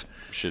 That's what I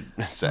should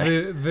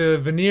say. The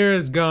veneer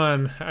is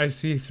gone. I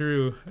see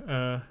through.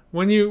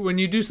 When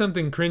you do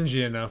something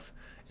cringy enough,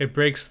 it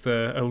breaks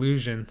the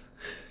illusion.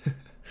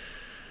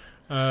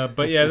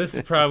 But yeah, this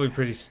is probably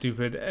pretty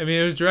stupid. I mean,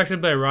 it was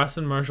directed by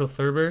Rawson Marshall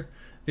Thurber.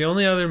 The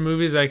only other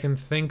movies I can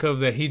think of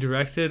that he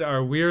directed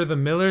are We're the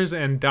Millers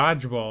and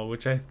Dodgeball,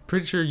 which I'm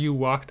pretty sure you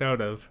walked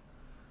out of.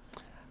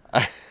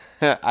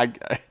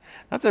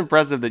 That's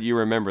impressive that you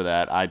remember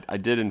that. I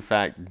did, in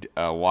fact,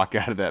 walk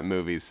out of that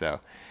movie. So,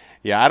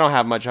 yeah, I don't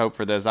have much hope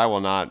for this. I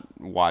will not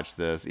watch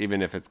this,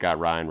 even if it's got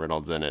Ryan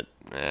Reynolds in it.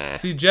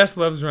 See, Jess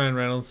loves Ryan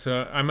Reynolds,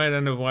 so I might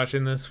end up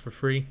watching this for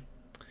free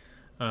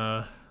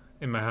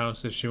in my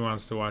house if she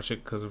wants to watch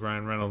it because of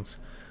Ryan Reynolds.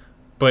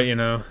 But,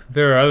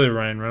 there are other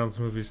Ryan Reynolds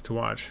movies to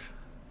watch.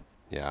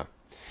 Yeah.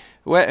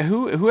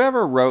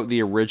 Whoever wrote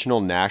the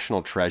original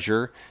National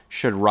Treasure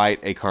should write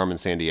a Carmen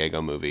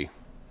Sandiego movie.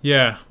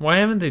 Yeah, why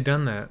haven't they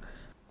done that?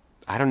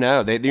 I don't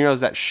know. There's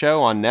that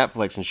show on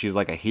Netflix, and she's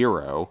like a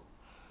hero,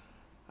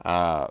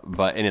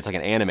 and it's like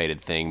an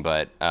animated thing.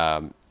 But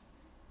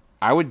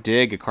I would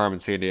dig a Carmen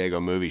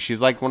Sandiego movie.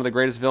 She's like one of the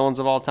greatest villains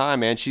of all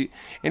time, man.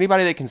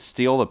 Anybody that can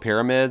steal the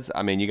pyramids,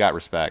 I mean, you got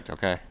respect.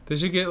 Okay. They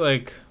should get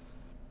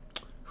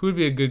who would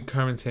be a good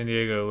Carmen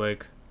Sandiego?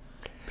 Like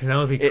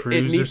Penelope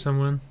Cruz or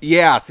someone?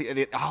 Yeah.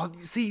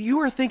 See, you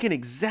are thinking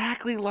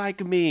exactly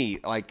like me.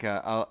 Like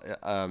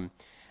a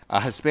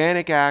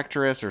Hispanic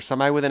actress or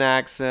somebody with an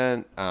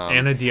accent.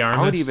 Anna de Armas.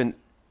 I would even.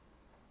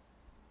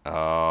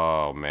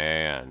 Oh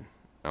man.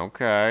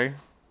 Okay.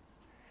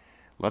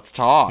 Let's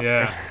talk.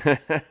 Yeah.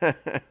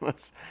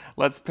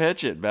 let's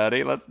pitch it,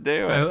 buddy. Let's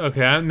do it.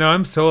 Okay.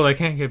 I'm sold. I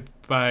can't get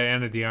by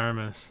Anna de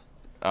Armas.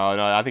 Oh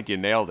no, I think you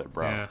nailed it,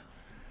 bro. Yeah.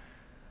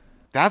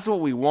 That's what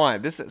we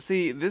want. We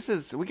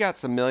got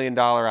some $1 million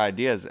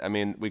ideas. I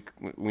mean,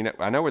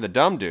 I know we're the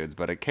dumb dudes,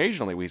 but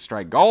occasionally we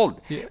strike gold.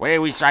 Yeah. Wait,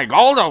 we strike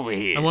gold over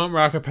here. I want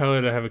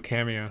Rockapella to have a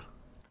cameo.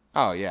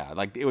 Oh yeah,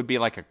 like it would be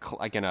like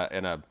in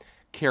a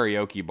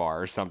karaoke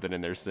bar or something,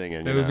 and they're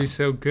singing. That would be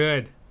so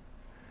good.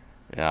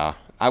 Yeah,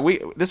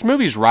 this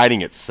movie's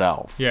writing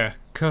itself. Yeah,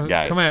 come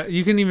on.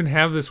 You can even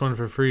have this one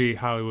for free,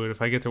 Hollywood.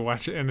 If I get to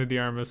watch Anna de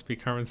Armas be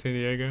Carmen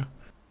Sandiego.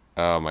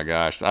 Oh my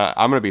gosh,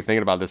 I'm gonna be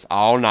thinking about this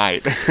all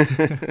night.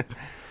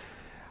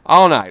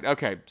 All night.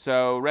 Okay,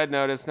 so Red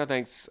Notice. No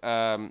thanks.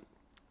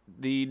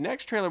 The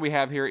next trailer we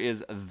have here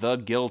is The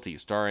Guilty,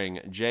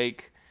 starring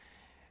Jake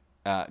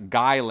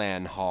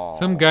Gyllenhaal.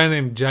 Some guy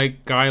named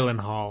Jake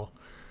Gyllenhaal.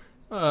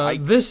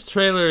 Jake. This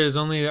trailer is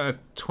only a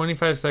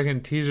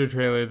 25-second teaser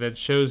trailer that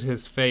shows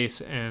his face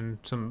and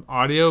some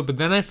audio, but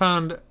then I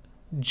found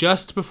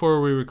just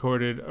before we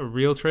recorded a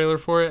real trailer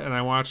for it, and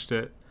I watched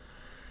it.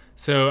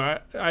 So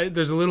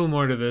there's a little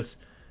more to this.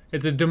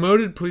 It's a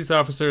demoted police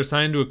officer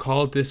assigned to a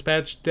call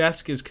dispatch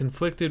desk is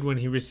conflicted when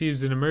he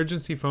receives an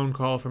emergency phone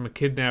call from a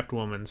kidnapped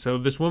woman. So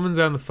this woman's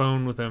on the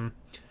phone with him,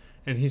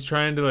 and he's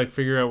trying to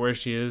figure out where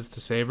she is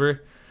to save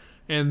her.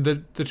 And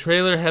the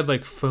trailer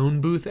had phone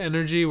booth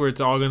energy where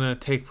it's all going to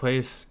take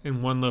place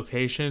in one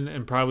location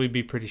and probably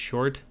be pretty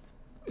short.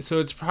 So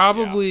it's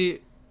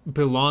probably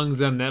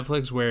belongs on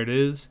Netflix where it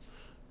is,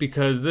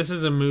 because this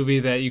is a movie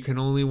that you can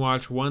only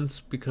watch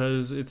once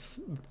because it's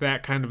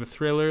that kind of a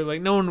thriller.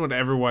 No one would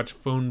ever watch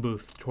Phone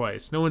Booth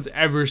twice. No one's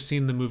ever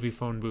seen the movie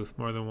Phone Booth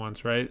more than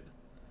once, right?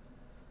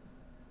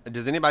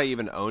 Does anybody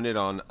even own it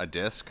on a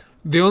disc?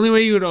 The only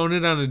way you would own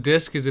it on a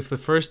disc is if the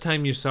first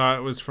time you saw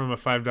it was from a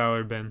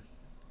 $5 bin.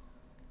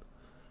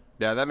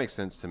 Yeah, that makes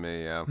sense to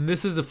me, yeah. And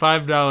this is a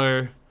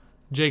 $5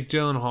 Jake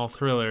Gyllenhaal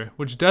thriller,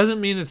 which doesn't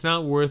mean it's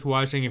not worth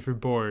watching if you're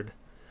bored.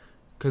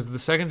 Because the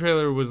second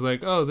trailer was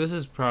oh, this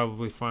is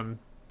probably fun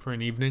for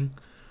an evening.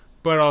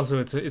 But also,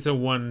 it's a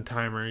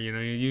one-timer,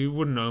 you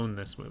wouldn't own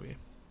this movie.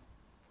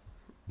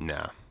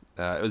 No.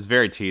 It was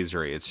very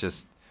teasery. It's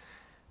just...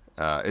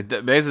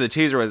 basically, the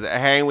teaser was,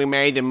 hey, we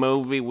made the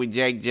movie with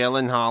Jake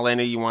Gyllenhaal in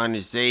it. You want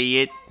to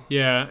see it?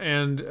 Yeah,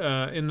 and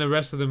in the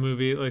rest of the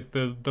movie,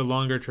 the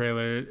longer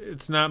trailer,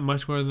 it's not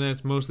much more than that.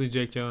 It's mostly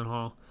Jake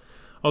Gyllenhaal.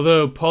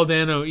 Although Paul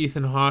Dano,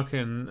 Ethan Hawke,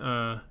 and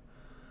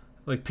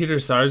Peter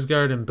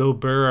Sarsgaard and Bill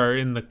Burr are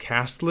in the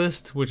cast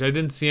list, which I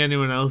didn't see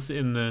anyone else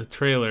in the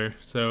trailer,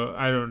 so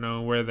I don't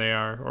know where they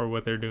are or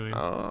what they're doing.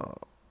 Oh,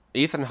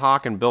 Ethan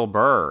Hawke and Bill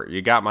Burr,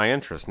 you got my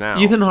interest now.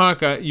 Ethan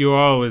Hawke, you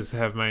always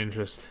have my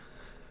interest.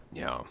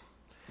 Yeah.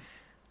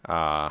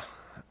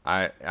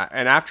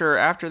 And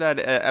after that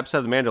episode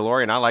of The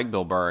Mandalorian, I like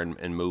Bill Burr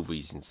in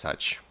movies and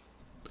such.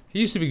 He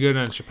used to be good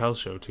on Chappelle's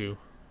Show too.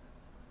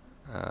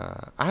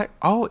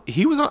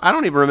 He was on. I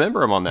don't even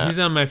remember him on that. He's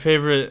on my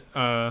favorite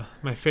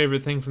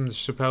thing from the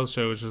Chappelle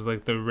Show, which was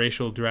the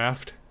racial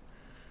draft,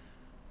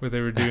 where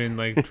they were doing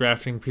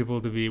drafting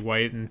people to be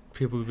white and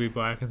people to be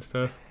black and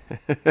stuff.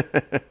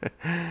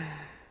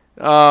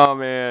 Oh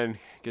man,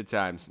 good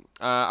times.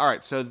 All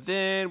right, so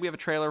then we have a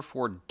trailer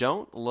for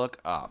Don't Look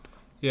Up.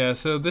 Yeah,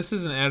 so this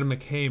is an Adam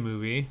McKay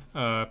movie.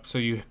 So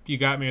you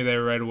got me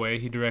there right away.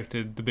 He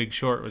directed The Big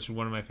Short, which is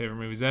one of my favorite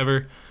movies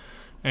ever,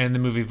 and the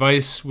movie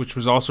Vice, which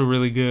was also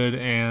really good,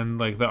 and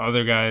The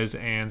Other Guys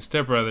and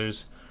Step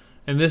Brothers.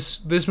 And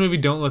this movie,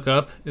 Don't Look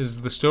Up,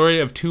 is the story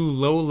of two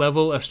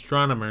low-level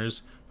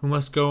astronomers who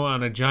must go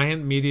on a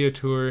giant media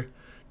tour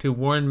to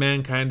warn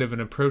mankind of an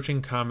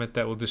approaching comet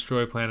that will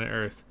destroy planet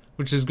Earth,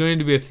 which is going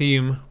to be a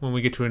theme when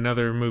we get to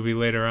another movie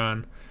later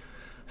on.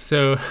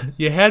 So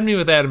you had me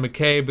with Adam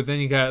McKay, but then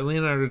you got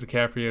Leonardo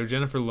DiCaprio,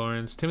 Jennifer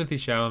Lawrence, Timothée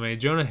Chalamet,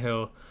 Jonah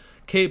Hill,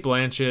 Cate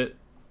Blanchett.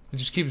 It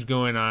just keeps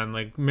going on.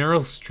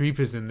 Meryl Streep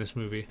is in this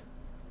movie.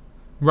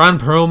 Ron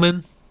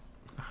Perlman.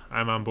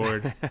 I'm on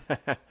board.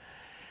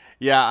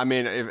 Yeah, I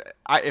mean,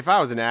 if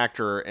I was an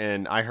actor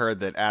and I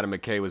heard that Adam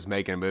McKay was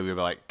making a movie, I'd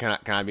be like, can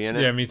I be in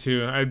it? Yeah, me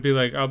too. I'd be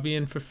like, I'll be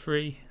in for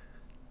free.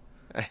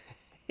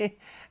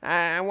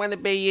 I want to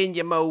be in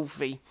your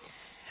movie.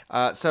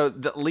 So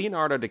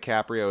Leonardo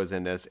DiCaprio is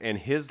in this, and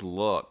his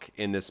look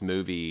in this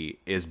movie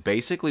is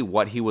basically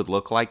what he would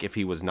look like if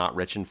he was not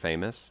rich and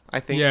famous, I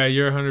think. Yeah,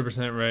 you're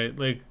 100%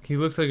 right. He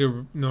looks like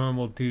a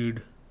normal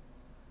dude.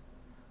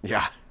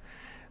 Yeah.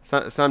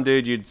 Some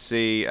dude you'd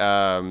see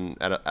at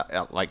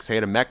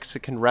a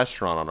Mexican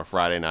restaurant on a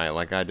Friday night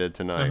like I did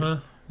tonight.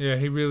 Uh-huh. Yeah,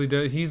 he really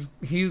does.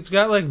 He's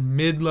got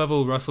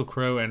mid-level Russell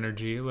Crowe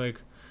energy.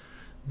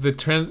 The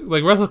trend,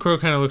 Russell Crowe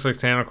kind of looks like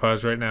Santa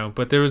Claus right now,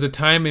 but there was a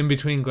time in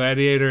between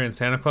Gladiator and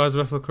Santa Claus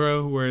Russell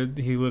Crowe where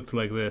he looked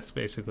like this,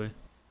 basically.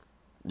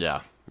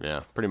 Yeah,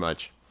 pretty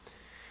much.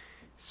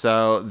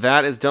 So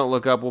that is Don't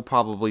Look Up. We'll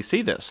probably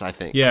see this, I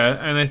think. Yeah,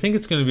 and I think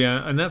it's going to be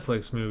a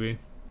Netflix movie.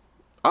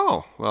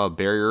 Oh, well,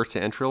 barrier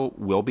to entry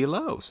will be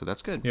low, so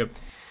that's good. Yep.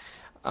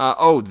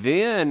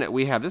 Then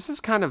we have, this is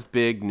kind of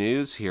big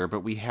news here,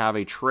 but we have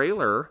a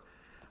trailer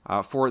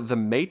for The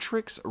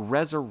Matrix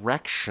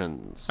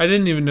Resurrections. I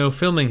didn't even know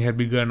filming had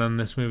begun on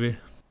this movie.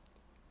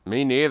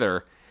 Me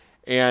neither.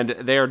 And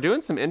they are doing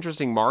some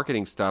interesting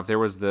marketing stuff. There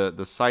was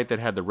the site that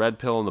had the red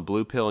pill and the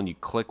blue pill, and you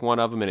click one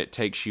of them, and it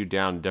takes you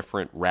down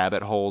different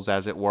rabbit holes,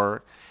 as it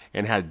were,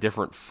 and had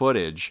different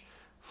footage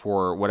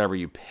for whatever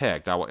you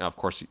picked. Of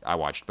course, I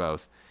watched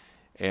both.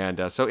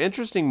 And so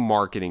interesting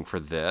marketing for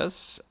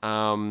this.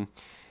 The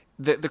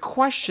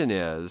question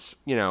is,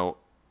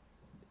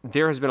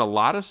 there has been a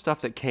lot of stuff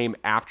that came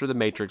after The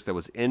Matrix that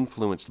was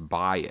influenced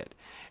by it.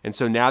 And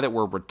so now that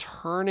we're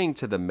returning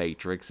to The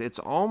Matrix, it's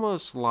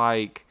almost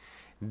like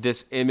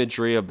this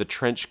imagery of the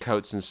trench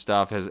coats and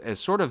stuff has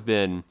sort of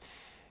been,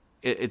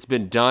 it's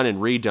been done and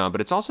redone,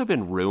 but it's also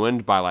been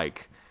ruined by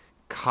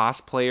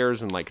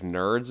cosplayers and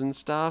nerds and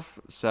stuff.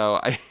 So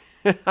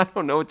I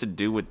don't know what to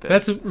do with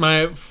this.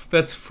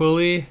 That's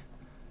fully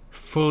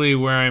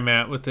where I'm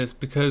at with this,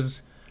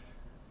 because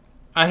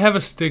I have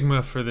a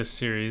stigma for this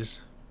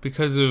series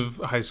because of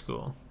high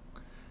school.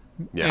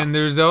 Yeah. And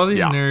there's all these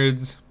Yeah.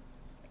 nerds,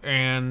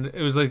 and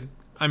it was like,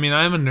 I mean,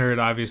 I'm a nerd,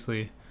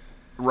 obviously,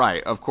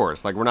 Right, of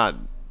course. Like, we're not...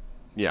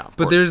 Yeah, of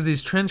but course. there's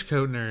these trench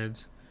coat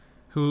nerds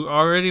who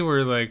already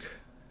were like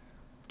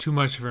too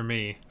much for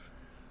me.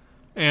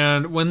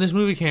 And when this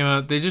movie came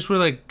out, they just were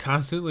like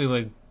constantly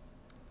like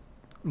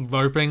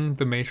LARPing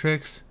the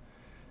Matrix,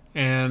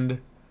 and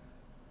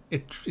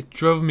it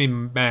drove me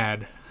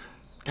mad.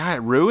 God,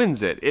 it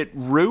ruins it. It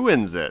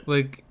ruins it.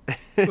 Like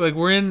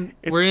we're in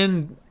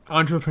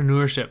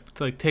entrepreneurship.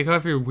 Like, take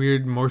off your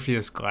weird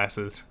Morpheus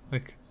glasses.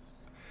 Like,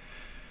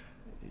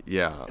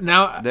 Yeah.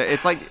 now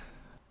It's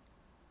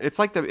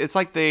like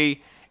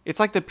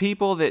the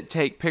people that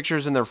take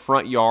pictures in their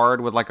front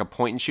yard with like a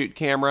point and shoot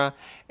camera,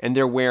 and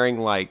they're wearing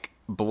like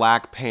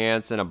black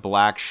pants and a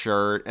black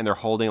shirt, and they're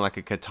holding like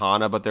a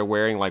katana, but they're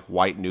wearing like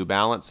white New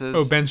Balances.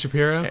 oh, Ben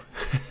Shapiro.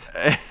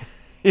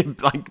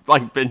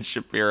 like Ben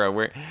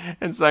Shapiro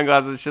and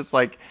sunglasses. It's just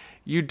like,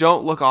 you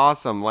don't look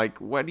awesome. Like,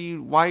 why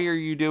are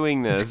you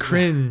doing this? It's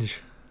cringe.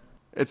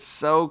 It's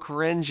so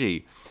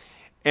cringy.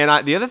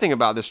 And the other thing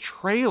about this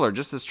trailer,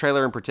 just this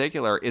trailer in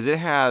particular, is it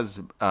has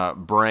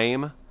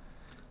Brame,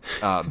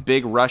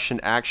 big Russian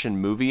action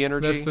movie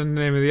energy. That's the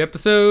name of the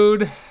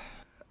episode.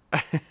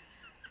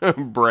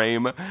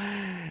 Brame.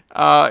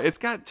 It's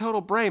got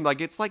total Brame.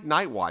 Like, it's like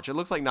Night Watch. It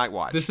looks like Night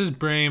Watch. This is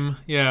Brame.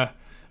 Yeah.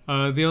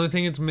 The only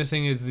thing it's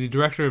missing is the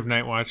director of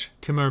Night Watch,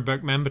 Timur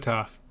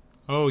Bekmambetov.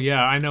 Oh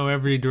yeah, I know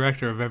every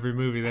director of every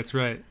movie. That's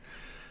right.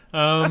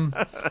 I'm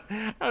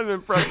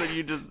impressed that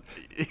you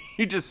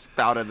just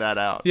spouted that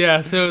out.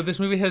 Yeah, so this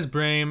movie has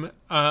Brame.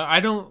 I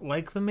don't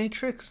like The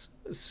Matrix,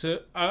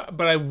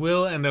 but I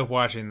will end up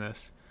watching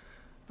this.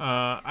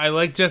 I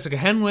like Jessica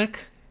Henwick.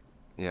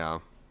 Yeah.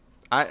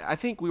 I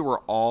think we were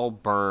all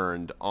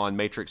burned on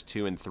Matrix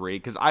 2 and 3,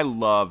 because I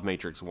love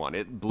Matrix 1.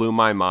 It blew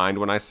my mind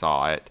when I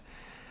saw it.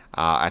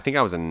 I think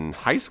I was in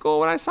high school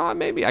when I saw it,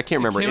 maybe? I can't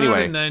remember. It came Anyway.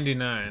 out in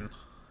 99.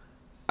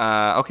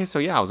 Okay, so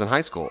yeah, I was in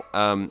high school.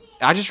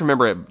 I just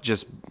remember it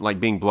just like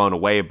being blown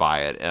away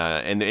by it,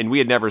 and we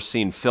had never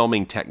seen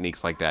filming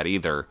techniques like that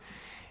either.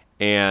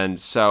 And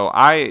so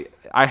I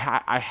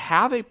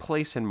have a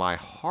place in my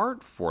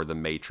heart for The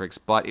Matrix,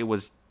 but it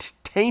was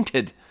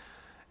tainted.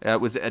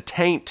 It was a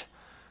taint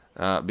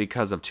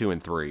because of 2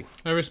 and 3.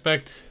 I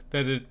respect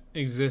that it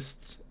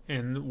exists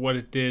and what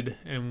it did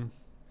and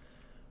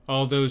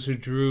all those who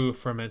drew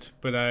from it,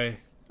 but I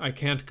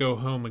can't go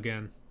home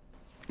again.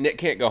 Nick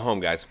can't go home,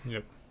 guys.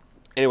 Yep.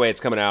 Anyway, it's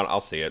coming out. I'll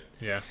see it.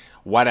 Yeah.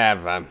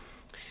 Whatever.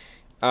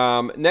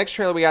 Next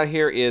trailer we got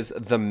here is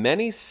The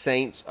Many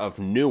Saints of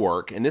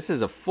Newark, and this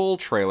is a full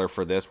trailer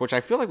for this, which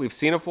I feel like we've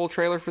seen a full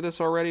trailer for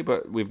this already,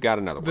 but we've got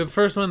another one. The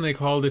first one they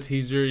called a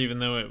teaser, even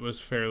though it was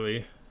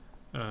fairly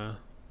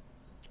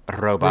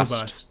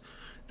Robust.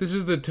 This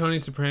is the Tony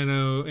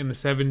Soprano in the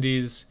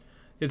 70s.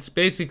 It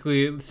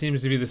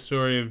seems to be the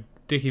story of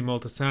Dickie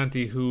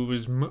Moltisanti, who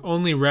was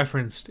only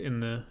referenced in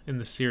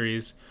the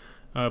series,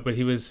 but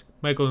he was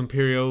Michael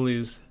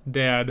Imperioli's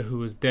dad, who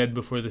was dead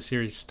before the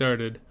series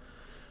started.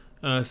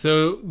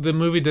 So the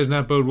movie does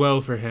not bode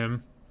well for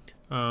him,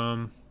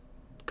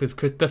 because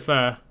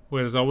Christopher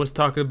was always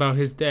talking about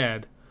his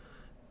dad,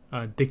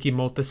 Dickie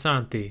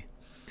Moltisanti,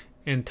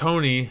 and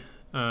Tony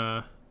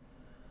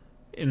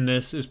in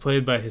this is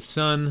played by his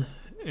son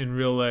in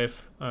real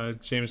life.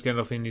 James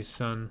Gandolfini's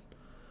son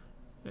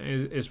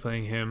is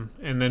playing him,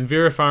 and then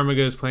Vera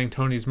Farmiga is playing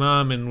Tony's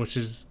mom, and which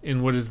is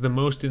in what is the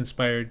most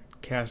inspired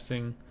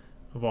casting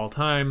of all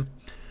time.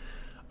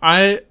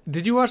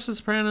 Did you watch The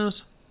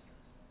Sopranos?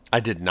 I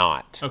did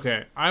not.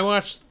 Okay, I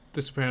watched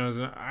The Sopranos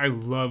and I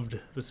loved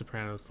The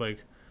Sopranos.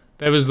 Like,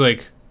 that was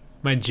like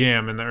my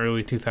jam in the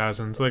early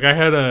 2000s. Like, I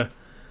had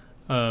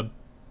a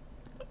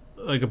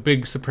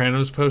big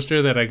Sopranos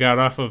poster that I got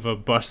off of a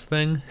bus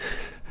thing.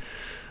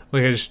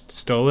 Like, I just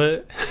stole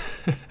it.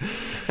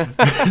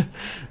 It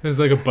was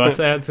like a bus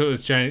ad, so it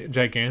was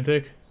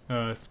gigantic.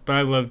 But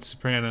I loved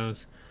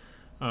Sopranos.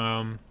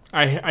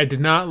 I did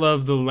not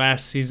love the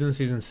last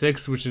season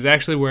 6, which is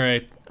actually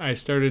where I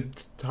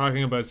started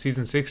talking about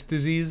season 6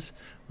 disease,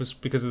 was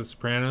because of The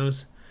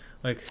Sopranos.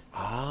 Like,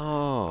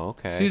 Oh,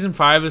 okay. season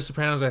 5 of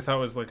Sopranos I thought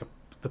was like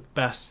the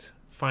best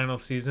final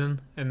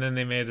season, and then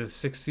they made a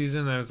 6th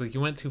season, and I was like,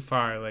 you went too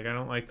far. Like, I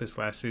don't like this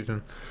last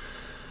season.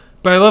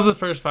 But I love the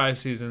first 5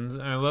 seasons,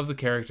 and I love the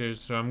characters,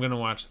 so I'm going to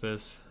watch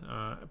this.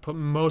 But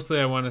mostly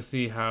I want to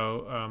see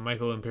how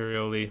Michael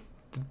Imperioli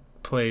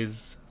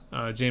plays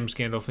James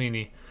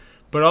Gandolfini.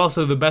 But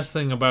also the best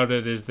thing about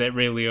it is that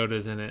Ray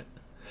Liotta's in it.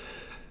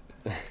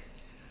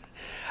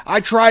 I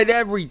tried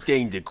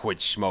everything to quit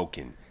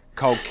smoking.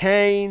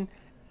 Cocaine,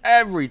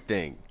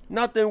 everything.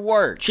 Nothing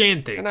worked.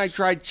 Chantix. And I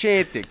tried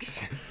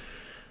Chantix.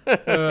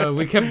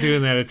 We kept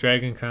doing that at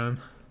Dragon Con.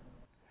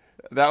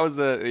 That was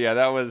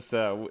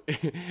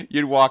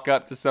you'd walk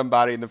up to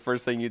somebody and the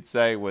first thing you'd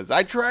say was,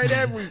 I tried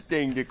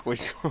everything to quit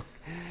smoking.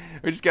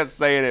 We just kept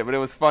saying it, but it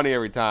was funny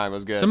every time. It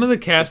was good. Some of the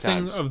Good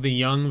casting times. of the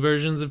young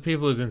versions of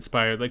people is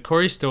inspired. Like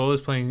Corey Stoll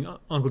is playing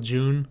Uncle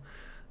June,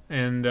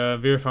 and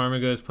Vera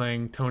Farmiga is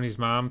playing Tony's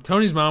mom.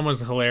 Tony's mom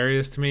was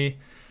hilarious to me.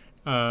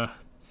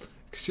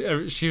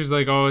 She was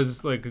like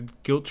always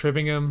like guilt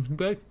tripping him,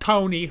 like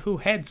Tony, who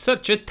had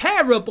such a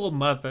terrible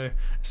mother.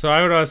 So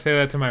I would always say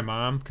that to my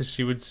mom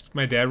because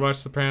my dad watched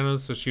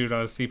Sopranos, so she would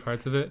always see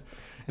parts of it.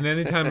 And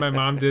anytime my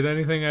mom did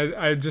anything,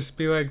 I'd just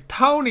be like,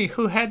 Tony,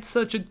 who had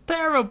such a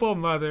terrible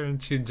mother,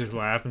 and she'd just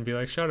laugh and be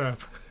like, shut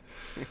up.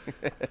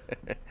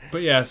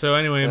 But yeah, so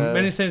anyway,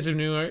 Many Saints of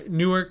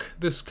Newark.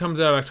 This comes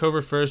out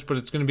October 1st, but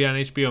it's going to be on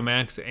HBO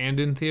Max and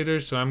in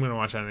theaters, so I'm going to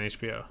watch it on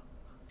HBO.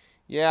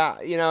 Yeah,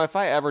 if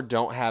I ever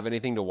don't have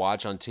anything to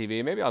watch on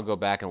TV, maybe I'll go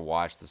back and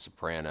watch The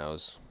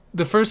Sopranos.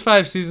 The first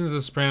 5 seasons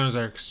of Sopranos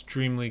are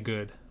extremely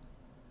good.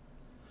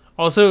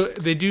 Also,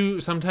 they do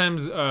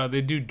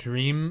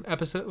dream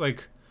episode,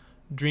 like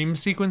dream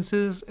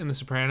sequences in The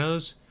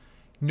Sopranos.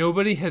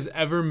 Nobody has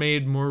ever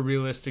made more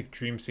realistic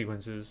dream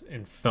sequences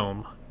in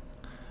film.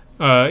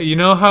 You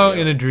know how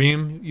in a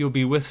dream you'll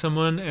be with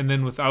someone and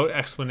then without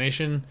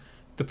explanation,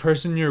 the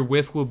person you're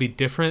with will be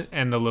different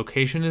and the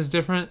location is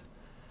different?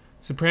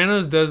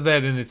 Sopranos does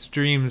that in its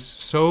dreams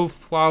so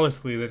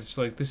flawlessly that it's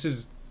like this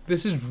is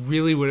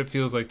really what it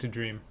feels like to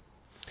dream.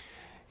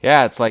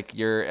 Yeah, it's like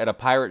you're at a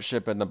pirate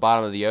ship in the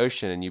bottom of the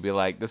ocean and you'd be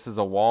like, this is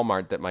a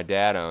Walmart that my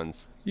dad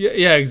owns.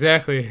 Yeah,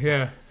 exactly.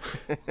 Yeah.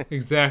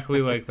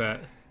 Exactly like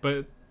that.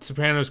 But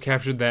Sopranos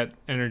captured that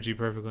energy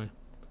perfectly.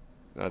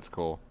 That's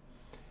cool.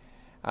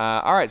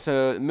 All right,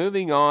 so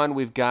moving on,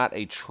 we've got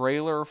a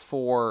trailer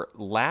for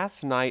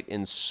Last Night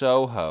in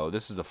Soho.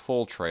 This is a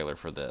full trailer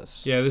for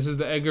this. Yeah, this is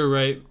the Edgar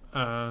Wright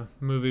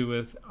movie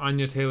with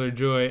Anya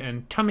Taylor-Joy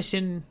and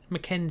Thomasin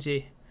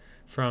McKenzie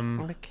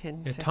from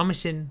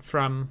Thomasin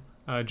from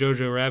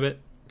Jojo Rabbit.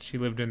 She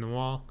lived in the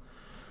wall.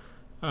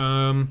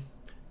 An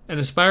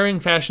aspiring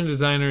fashion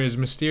designer is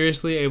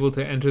mysteriously able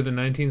to enter the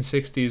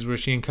 1960s where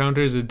she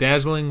encounters a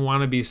dazzling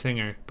wannabe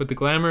singer, but the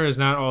glamour is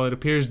not all it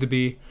appears to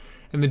be,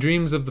 and the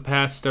dreams of the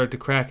past start to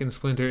crack and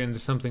splinter into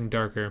something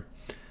darker.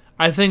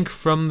 I think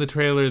from the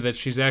trailer that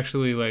she's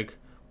actually, like,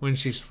 when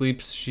she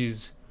sleeps,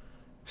 she's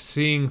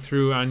seeing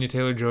through Anya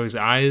Taylor-Joy's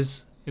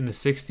eyes in the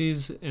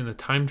 60s in a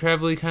time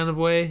travel-y kind of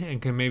way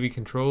and can maybe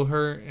control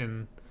her,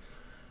 and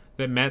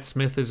that Matt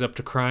Smith is up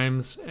to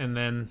crimes, and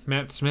then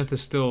Matt Smith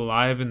is still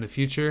alive in the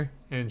future,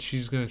 and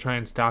she's going to try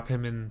and stop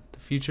him in the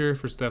future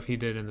for stuff he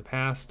did in the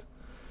past.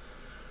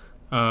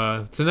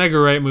 It's an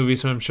Edgar Wright movie,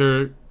 so I'm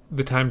sure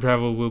the time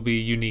travel will be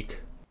unique.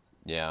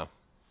 Yeah.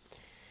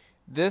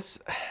 This,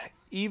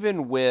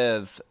 even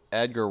with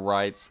Edgar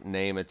Wright's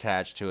name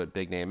attached to it,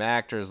 big name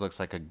actors, looks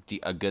like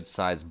a good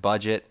sized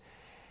budget.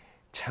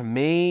 To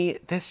me,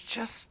 this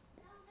just,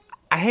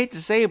 I hate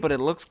to say it, but it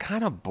looks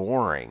kind of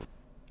boring.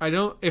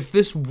 If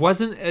this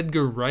wasn't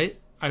Edgar Wright,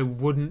 I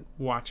wouldn't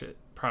watch it,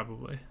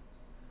 probably.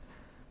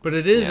 But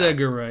it is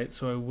Edgar Wright,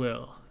 so I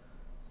will.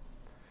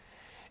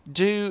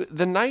 Do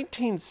the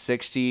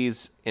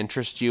 1960s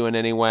interest you in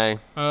any way?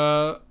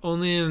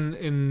 Only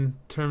in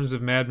terms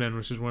of Mad Men,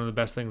 which is one of the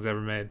best things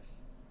ever made.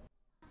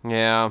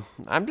 Yeah,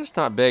 I'm just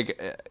not big.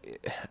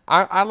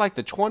 I like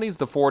the 20s,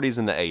 the 40s,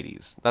 and the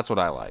 80s. That's what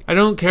I like. I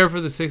don't care for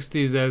the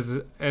 60s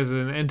as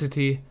an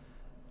entity.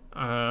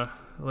 I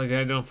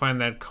don't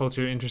find that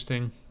culture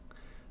interesting.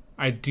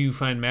 I do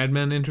find Mad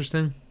Men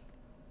interesting.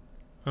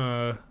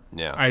 Yeah.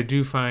 I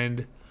do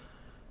find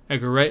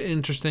Edgar Wright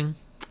interesting.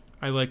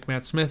 I like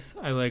Matt Smith.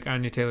 I like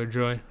Anya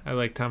Taylor-Joy. I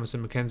like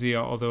Thomasin McKenzie,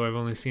 although I've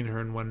only seen her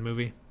in one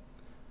movie.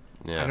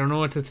 Yeah. I don't know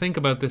what to think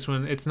about this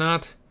one. It's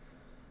not,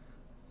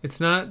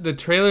 the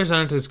trailers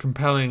aren't as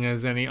compelling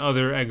as any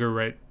other Edgar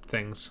Wright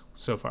things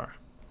so far.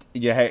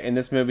 Yeah, hey, in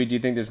this movie, do you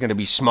think there's going to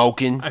be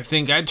smoking? I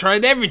think I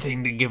tried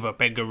everything to give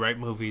up Edgar Wright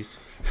movies.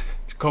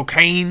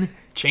 Cocaine,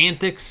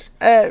 Chantix.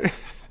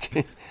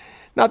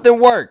 Nothing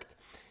worked.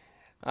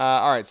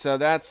 All right, so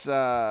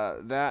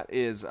that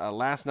is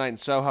Last Night in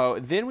Soho.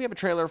 Then we have a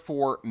trailer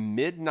for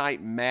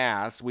Midnight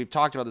Mass. We've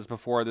talked about this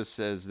before. This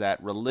is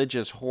that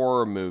religious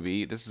horror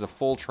movie. This is a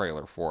full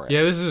trailer for it.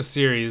 Yeah, this is a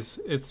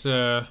series. It's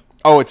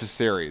it's a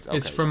series. Okay.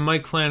 It's from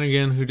Mike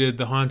Flanagan, who did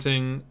The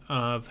Haunting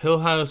of Hill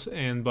House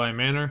and Bly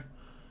Manor,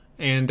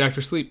 and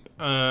Dr. Sleep.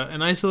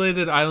 An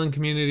isolated island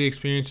community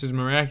experiences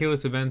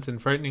miraculous events and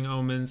frightening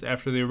omens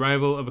after the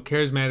arrival of a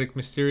charismatic,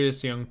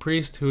 mysterious young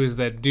priest who is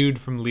that dude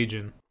from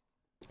Legion.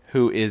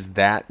 Who is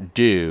that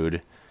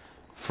dude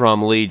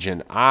from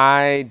Legion?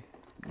 I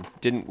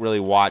didn't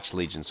really watch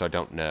Legion, so I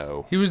don't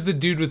know. He was the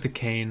dude with the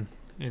cane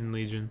in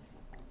Legion.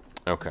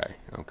 Okay.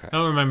 I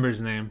don't remember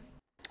his name.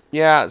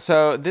 Yeah,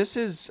 so this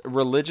is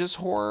religious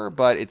horror,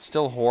 but it's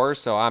still horror,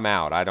 so I'm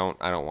out. I don't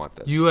want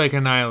this. You like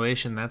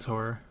Annihilation, that's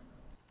horror.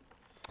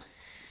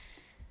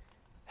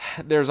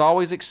 There's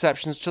always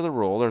exceptions to the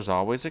rule. There's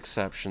always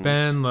exceptions.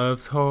 Ben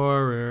loves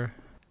horror.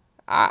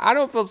 I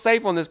don't feel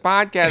safe on this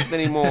podcast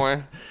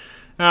anymore.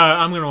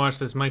 I'm going to watch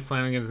this. Mike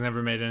Flanagan's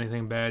never made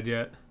anything bad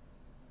yet.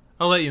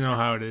 I'll let you know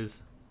how it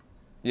is.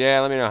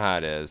 Yeah, let me know how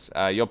it is.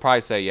 You'll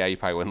probably say, yeah, you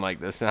probably wouldn't like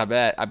this. I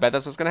bet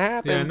that's what's gonna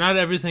happen. Yeah, not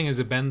everything is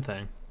a Ben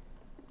thing.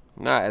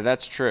 No,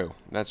 that's true.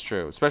 That's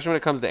true. Especially when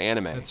it comes to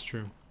anime. That's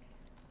true.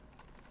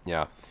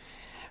 Yeah.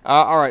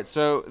 All right,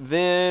 so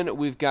then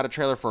we've got a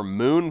trailer for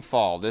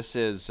Moonfall. This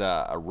is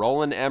a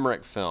Roland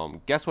Emmerich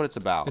film. Guess what it's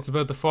about? It's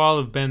about the fall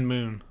of Ben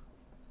Moon.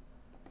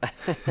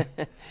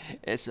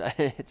 It's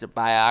a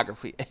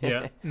biography.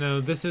 Yeah.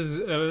 No, this is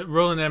a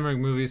Roland Emmerich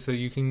movie, so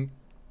you can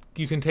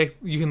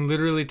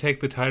literally take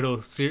the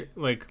title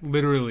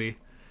literally.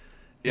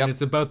 Yep. And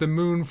it's about the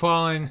moon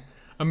falling.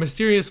 A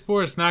mysterious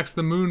force knocks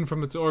the moon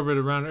from its orbit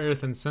around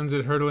Earth and sends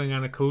it hurtling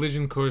on a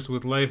collision course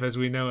with life as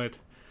we know it.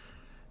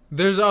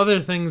 There's other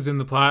things in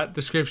the plot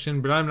description,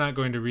 but I'm not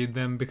going to read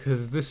them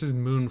because this is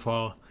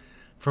Moonfall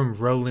from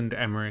Roland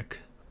Emmerich.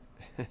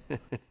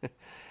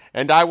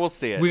 And I will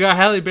see it. We got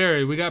Halle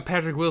Berry, we got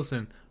Patrick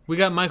Wilson, we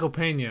got Michael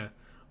Pena,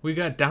 we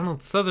got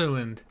Donald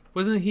Sutherland.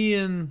 Wasn't he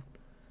in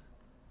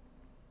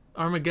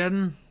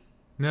Armageddon?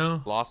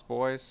 No, Lost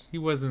Boys. he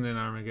wasn't in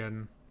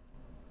Armageddon.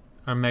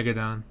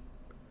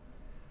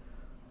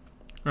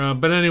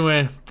 But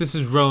anyway, this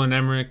is Roland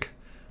Emmerich.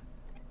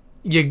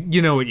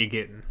 You know what you're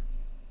getting.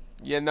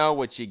 You know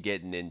what you're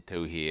getting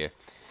into here.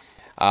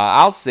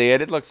 I'll see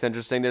it. It looks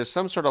interesting. There's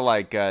some sort of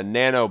like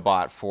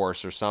nanobot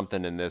force or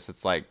something in this.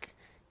 It's like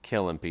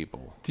killing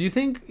people.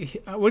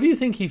 What do you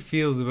think he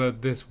feels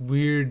about this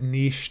weird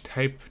niche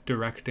type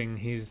directing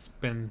he's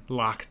been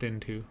locked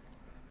into?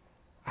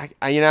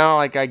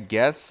 I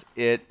guess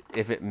if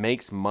it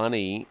makes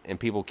money and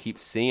people keep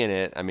seeing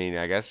it, I mean,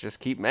 I guess just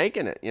keep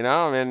making it.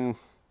 I mean,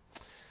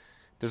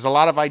 there's a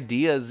lot of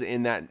ideas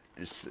in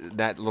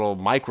that little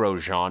micro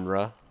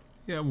genre.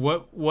 Yeah,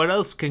 what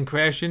else can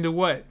crash into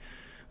what?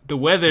 The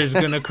weather's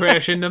gonna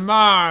crash into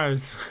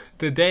Mars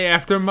the day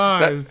after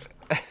Mars.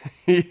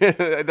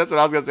 Yeah, that's what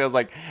I was gonna say. I was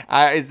like,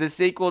 is the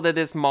sequel to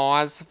this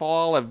Mars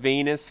fall a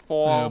Venus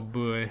fall? Oh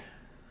boy.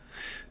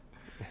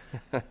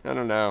 I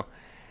don't know.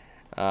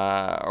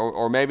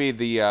 Or maybe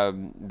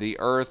the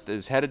Earth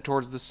is headed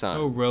towards the sun.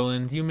 Oh,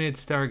 Roland, you made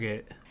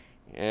Stargate.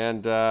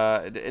 And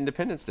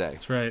Independence Day.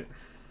 That's right.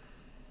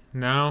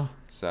 Now,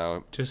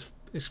 So just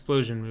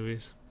explosion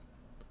movies.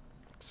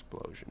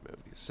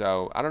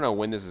 So I don't know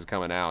when this is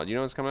coming out. Do you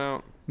know when it's coming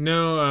out?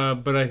 No,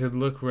 but I could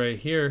look right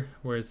here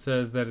where it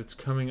says that it's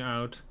coming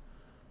out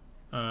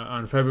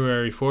on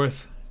February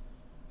 4th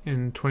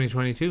in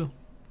 2022.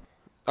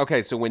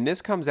 Okay, so when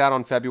this comes out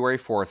on February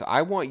 4th,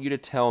 I want you to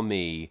tell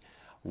me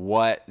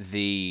what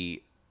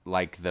the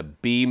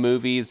B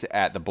movies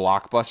at the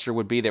Blockbuster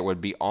would be that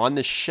would be on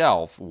the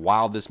shelf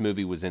while this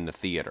movie was in the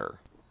theater.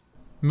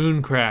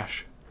 Moon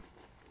Crash.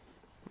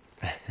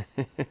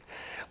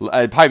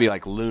 It'd probably be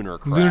like Lunar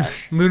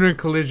Crash. Lunar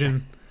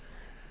Collision.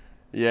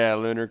 Yeah,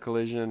 Lunar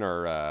Collision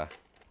or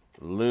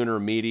Lunar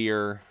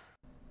Meteor.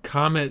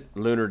 Comet.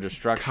 Lunar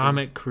Destruction.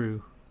 Comet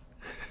Crew.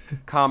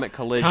 Comet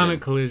Collision.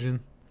 Comet Collision.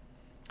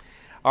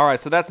 All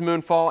right, so that's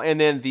Moonfall. And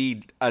then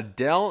the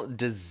Adele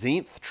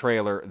Dazeemth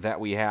trailer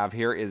that we have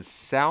here is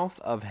South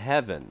of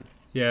Heaven.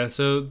 Yeah,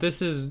 so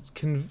this is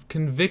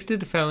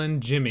convicted felon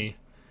Jimmy.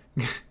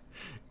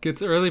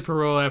 Gets early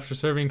parole after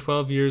serving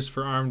 12 years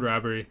for armed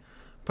robbery.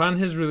 Upon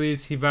his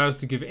release, he vows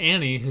to give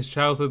Annie, his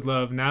childhood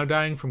love, now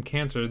dying from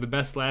cancer, the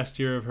best last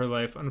year of her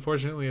life.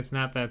 Unfortunately, it's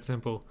not that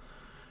simple.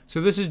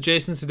 So this is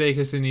Jason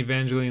Sudeikis and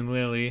Evangeline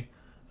Lilly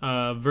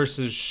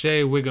versus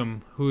Shea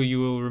Whigham, who you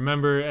will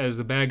remember as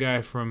the bad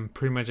guy from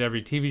pretty much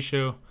every TV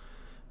show.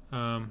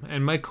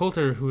 And Mike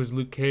Coulter, who is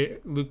Luke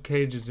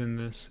Cage, is in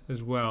this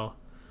as well.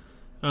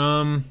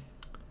 I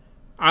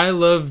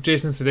love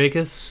Jason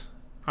Sudeikis.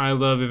 I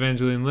love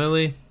Evangeline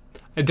Lilly.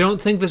 I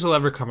don't think this will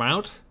ever come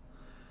out.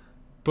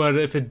 But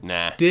if it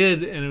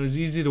did and it was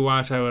easy to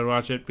watch, I would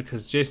watch it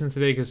because Jason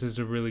Sudeikis is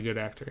a really good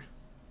actor.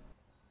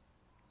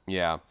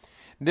 Yeah.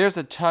 There's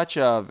a touch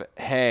of,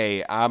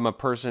 hey, I'm a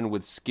person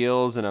with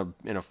skills in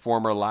a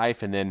former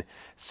life, and then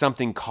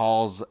something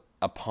calls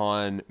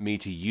upon me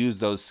to use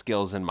those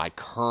skills in my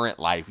current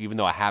life, even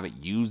though I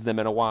haven't used them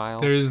in a while.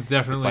 There is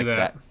definitely like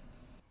that.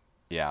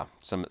 Yeah,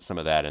 some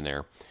of that in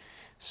there.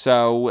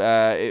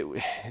 So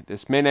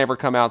this may never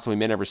come out, so we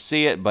may never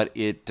see it, but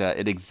it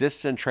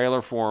exists in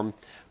trailer form,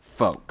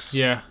 folks.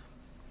 Yeah.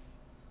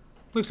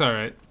 Looks all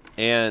right.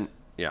 And,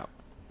 yeah.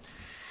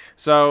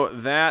 So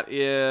that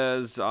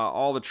is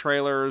all the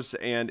trailers.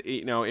 And,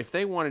 if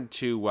they wanted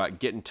to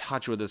get in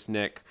touch with us,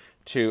 Nick,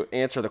 to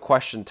answer the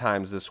question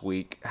times this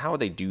week, how would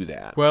they do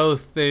that? Well,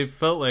 if they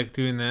felt like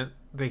doing that,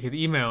 they could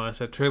email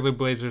us at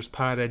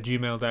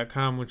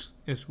trailerblazerspod@gmail.com, which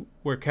is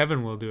where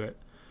Kevin will do it.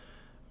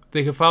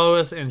 They could follow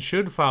us and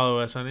should follow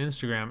us on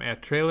Instagram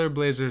at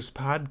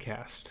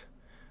trailerblazerspodcast.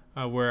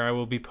 Where I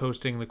will be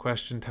posting the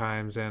question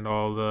times and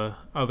all the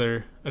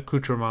other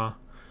accoutrements.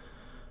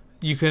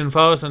 You can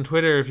follow us on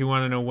Twitter if you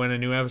want to know when a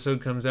new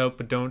episode comes out,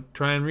 but don't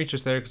try and reach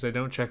us there because I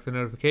don't check the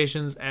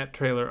notifications at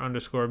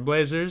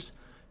 @trailer_blazers.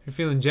 If you're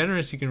feeling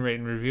generous, you can rate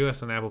and review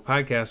us on Apple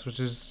Podcasts, which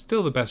is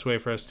still the best way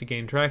for us to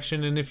gain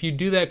traction. And if you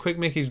do that, Quick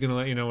Mickey's going to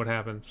let you know what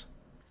happens.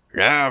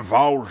 Yeah,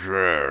 folks,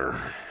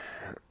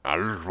 I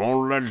just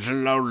want to let you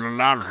know that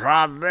I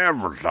tried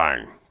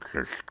everything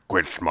to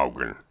quit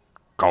smoking.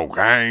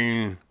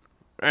 Cocaine,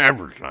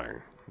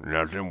 everything.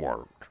 Nothing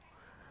worked.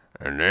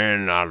 And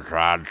then I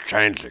tried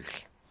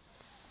Chantix.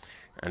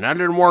 And that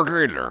didn't work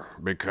either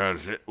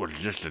because it was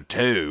just a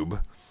tube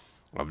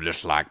of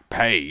this like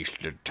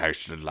paste that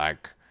tasted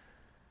like,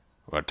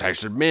 well, it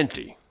tasted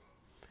minty.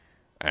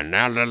 And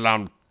now that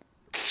I'm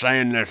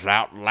saying this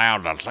out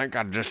loud, I think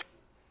I just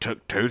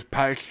took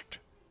toothpaste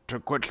to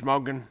quit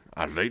smoking.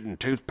 I was eating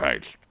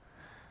toothpaste.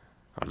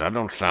 Well, that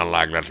don't sound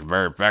like that's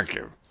very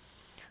effective.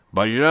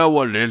 But you know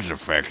what is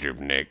effective,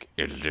 Nick,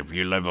 is if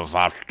you leave a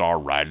 5-star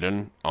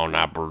rating on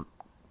Apple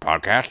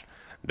Podcast,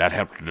 that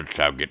helps the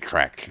show get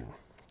traction.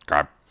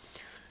 Okay?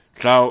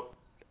 So,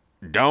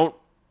 don't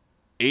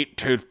eat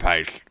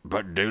toothpaste,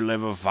 but do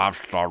leave a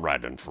 5-star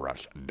rating for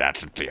us.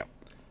 That's a tip.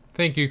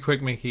 Thank you,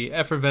 Quick Mickey.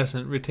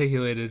 Effervescent,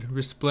 reticulated,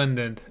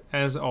 resplendent,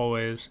 as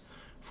always.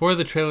 For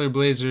the Trailer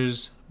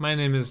Blazers, my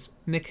name is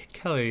Nick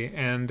Kelly,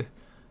 and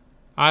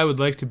I would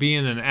like to be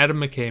in an Adam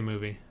McKay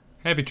movie.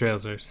 Happy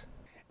Trailsers.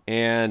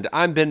 And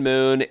I'm Ben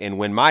Moon, and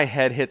when my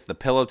head hits the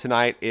pillow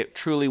tonight, it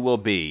truly will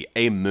be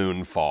a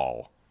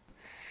moonfall.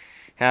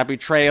 Happy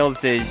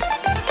Trailsers.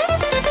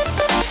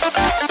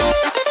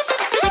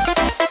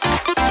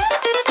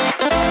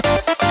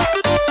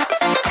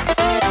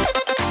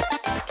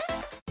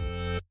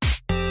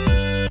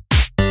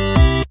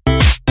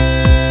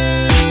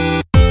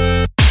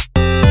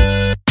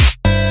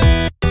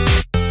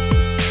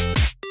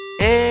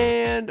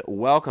 And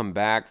welcome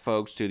back,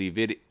 folks, to the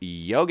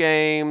video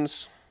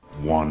games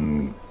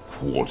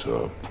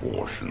 1/4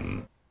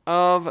 portion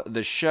of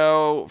the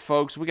show.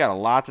 Folks, we got a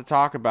lot to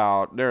talk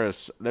about.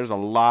 There's a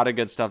lot of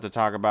good stuff to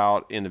talk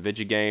about in the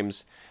video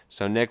games.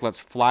 So, Nick, let's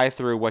fly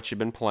through what you've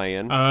been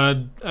playing.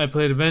 I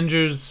played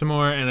Avengers some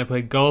more, and I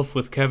played golf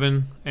with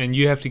Kevin, and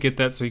you have to get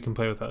that so you can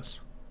play with us.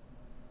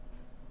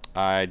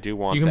 I do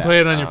want that. You can play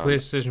it on your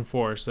PlayStation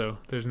 4, so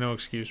there's no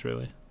excuse,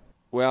 really.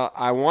 Well,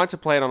 I want to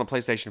play it on a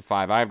PlayStation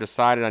 5. I have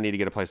decided I need to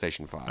get a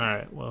PlayStation 5. All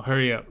right, well,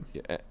 hurry up.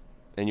 Yeah.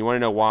 And you want to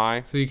know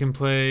why? So you can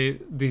play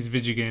these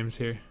video games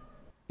here.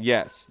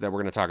 Yes, that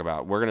we're going to talk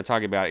about. We're going to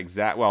talk about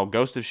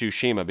Ghost of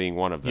Tsushima being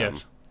one of them.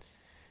 Yes.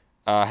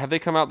 Have they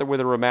come out there with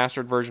a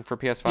remastered version for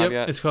PS5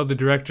 yet? It's called the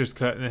Director's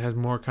Cut, and it has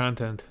more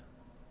content.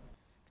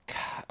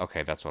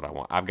 Okay, that's what I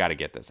want. I've got to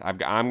get this.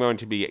 I'm going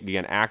to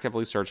begin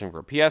actively searching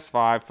for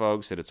PS5,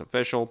 folks. It's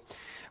official.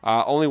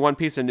 Only one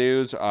piece of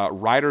news.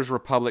 Riders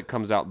Republic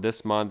comes out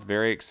this month.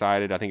 Very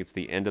excited. I think it's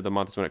the end of the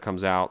month is when it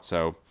comes out.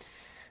 So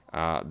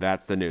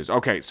that's the news.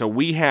 Okay, so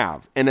we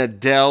have an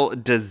Adele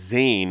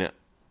Dazeem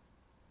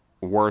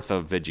worth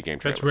of video game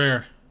trailers. That's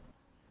rare.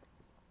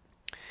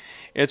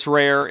 It's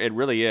rare. It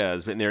really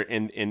is. But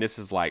and this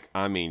is like,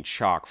 I mean,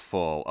 chock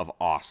full of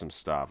awesome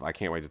stuff. I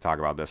can't wait to talk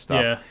about this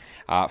stuff. Yeah.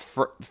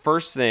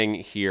 First thing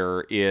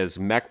here is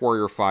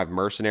MechWarrior 5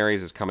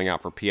 Mercenaries is coming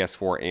out for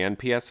PS4 and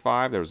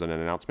PS5. There was an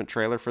announcement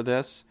trailer for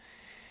this.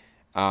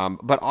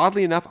 But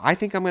oddly enough, I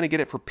think I'm going to get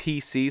it for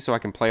PC so I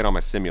can play it on my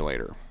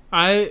simulator.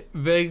 I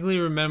vaguely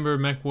remember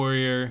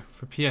MechWarrior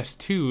for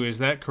PS2. Is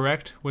that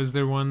correct? Was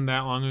there one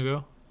that long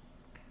ago?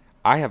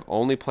 I have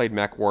only played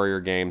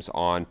MechWarrior games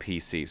on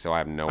PC, so I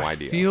have no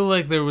idea. I feel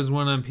like there was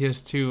one on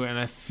PS2, and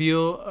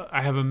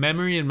I have a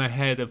memory in my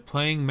head of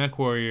playing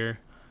MechWarrior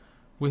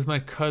with my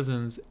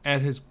cousins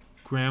at his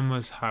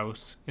grandma's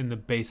house in the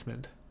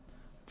basement.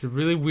 It's a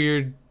really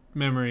weird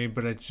memory,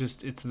 but it's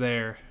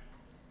there.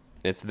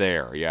 It's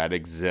there. Yeah, it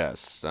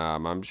exists.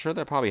 I'm sure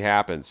that probably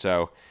happened.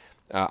 So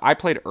I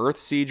played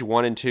Earthsiege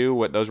 1 and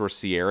 2. Those were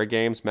Sierra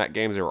games, mech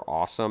games. They were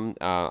awesome.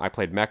 I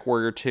played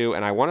MechWarrior 2,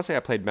 and I want to say I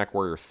played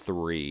MechWarrior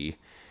 3.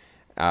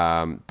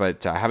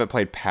 But I haven't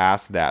played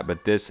past that.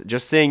 But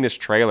just seeing this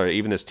trailer,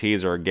 even this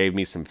teaser, gave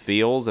me some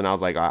feels, and I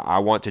was like, I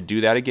want to do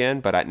that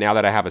again. But now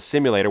that I have a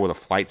simulator with a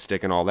flight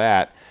stick and all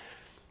that,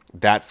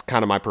 that's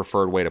kind of my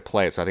preferred way to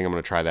play it. So I think I'm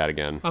going to try that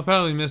again. I'll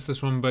probably miss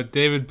this one, but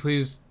David,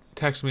 please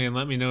text me and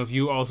let me know if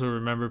you also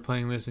remember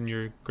playing this in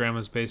your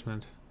grandma's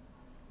basement.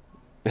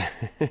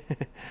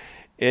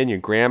 In your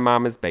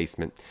grandmama's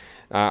basement.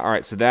 All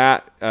right, so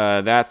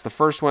that's the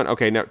first one.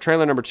 Okay, now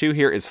trailer number 2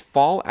 here is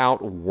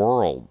Fallout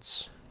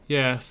Worlds.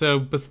 Yeah, so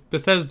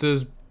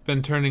Bethesda's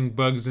been turning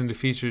bugs into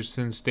features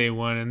since day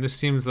one, and this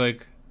seems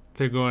like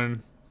they're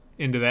going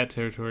into that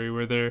territory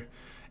where they're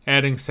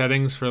adding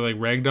settings for like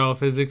ragdoll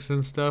physics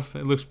and stuff.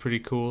 It looks pretty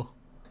cool.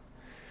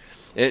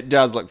 It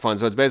does look fun.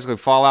 So it's basically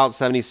Fallout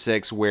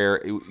 76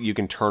 where you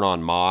can turn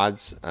on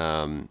mods,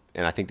 and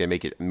I think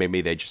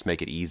maybe they just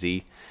make it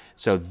easy.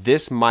 So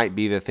this might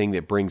be the thing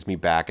that brings me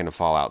back into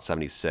Fallout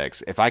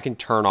 76. If I can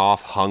turn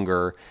off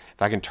hunger,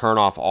 if I can turn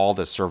off all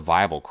the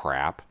survival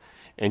crap,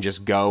 and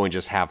just go and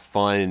just have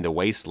fun in the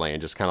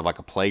wasteland, just kind of like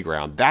a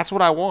playground. That's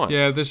what I want.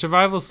 Yeah, the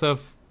survival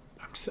stuff,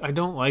 I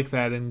don't like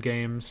that in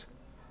games.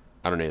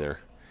 I don't either.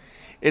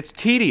 It's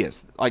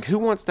tedious. Like, who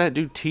wants to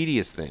do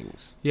tedious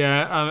things?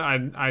 Yeah,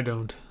 I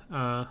don't.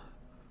 I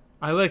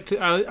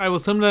will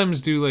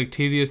sometimes do like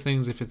tedious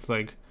things if it's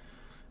like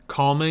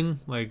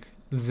calming, like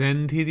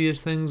zen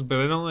tedious things, but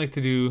I don't like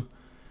to do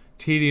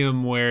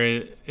tedium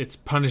where it's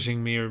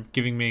punishing me or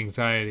giving me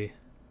anxiety.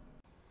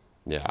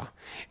 Yeah.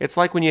 It's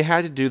like when you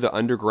had to do the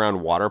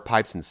underground water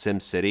pipes in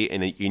SimCity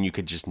and you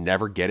could just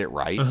never get it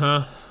right.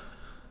 Uh-huh.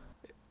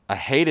 I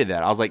hated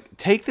that. I was like,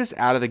 take this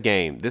out of the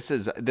game. This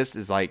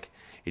is like,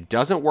 it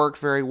doesn't work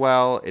very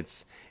well.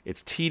 It's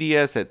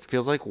tedious. It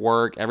feels like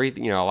work.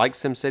 Everything, I like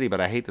SimCity, but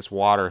I hate this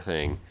water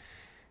thing.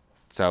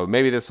 So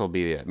maybe this will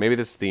be it. Maybe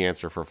this is the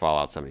answer for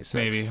Fallout 76.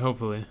 Maybe,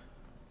 hopefully.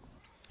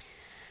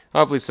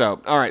 Hopefully so.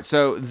 All right,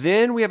 so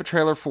then we have a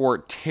trailer for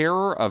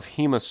Terror of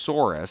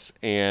Hemosaurus,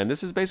 and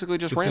this is basically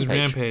just This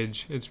Rampage. is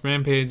Rampage. It's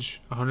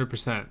Rampage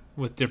 100%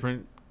 with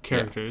different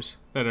characters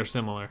that are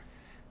similar.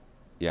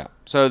 Yeah.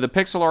 So the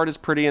pixel art is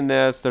pretty in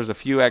this. There's a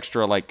few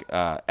extra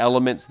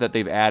elements that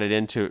they've added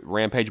into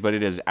Rampage, but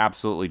it is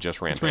absolutely just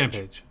Rampage. It's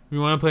Rampage. If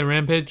you want to play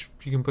Rampage,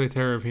 you can play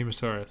Terror of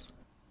Hemosaurus.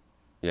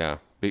 Yeah,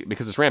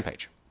 because it's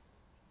Rampage.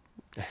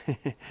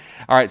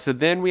 All right, so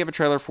then we have a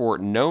trailer for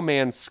No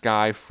Man's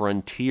Sky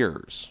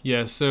Frontiers.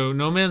 Yeah, so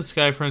No Man's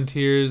Sky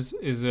Frontiers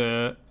is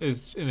an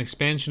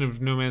expansion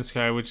of No Man's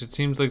Sky, which it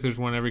seems like there's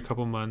one every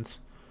couple months.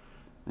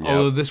 Yep.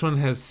 Although this one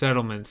has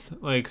settlements.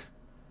 Like,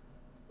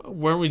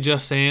 weren't we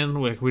just saying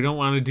we don't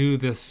want to do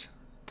the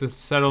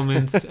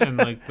settlements and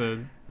I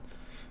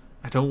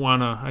don't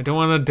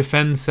wanna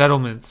defend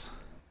settlements.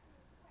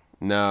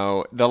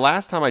 No, the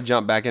last time I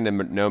jumped back into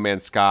No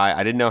Man's Sky,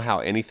 I didn't know how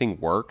anything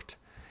worked.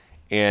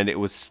 And it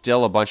was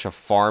still a bunch of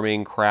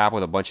farming crap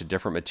with a bunch of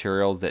different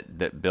materials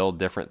that build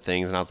different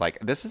things. And I was like,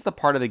 this is the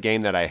part of the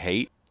game that I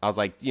hate. I was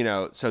like,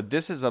 so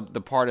this is the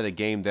part of the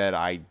game that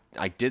I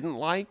didn't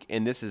like.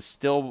 And this is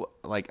still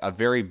like a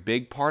very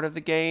big part of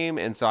the game.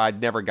 And so I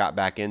never got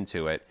back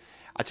into it.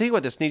 I tell you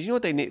what this needs. You know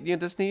what they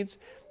need? This needs?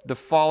 The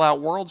Fallout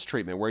Worlds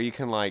treatment, where you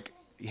can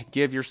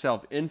give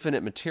yourself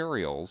infinite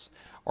materials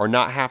or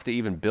not have to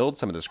even build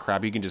some of this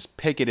crap. You can just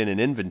pick it in an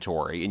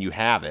inventory and you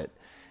have it.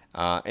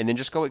 And then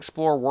just go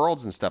explore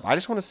worlds and stuff. I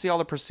just want to see all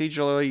the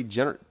procedurally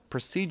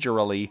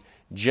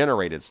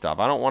generated stuff.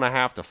 I don't want to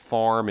have to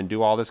farm and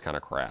do all this kind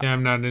of crap. Yeah,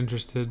 I'm not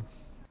interested.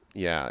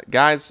 Yeah,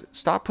 guys,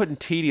 stop putting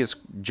tedious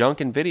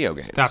junk in video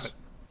games. Stop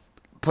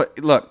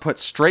it. Put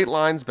straight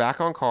lines back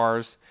on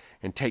cars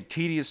and take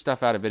tedious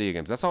stuff out of video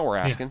games. That's all we're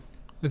asking.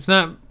 Yeah. It's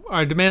not.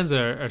 Our demands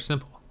are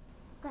simple.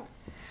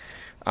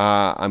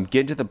 I'm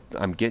getting to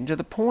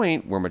the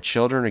point where my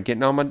children are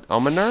getting on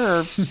my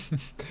nerves.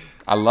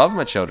 I love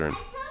my children.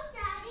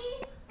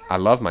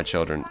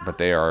 But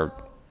they're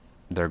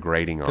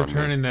grating on me. They're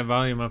turning that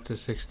volume up to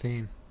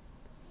 16.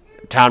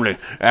 It's time to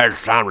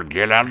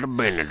get out of the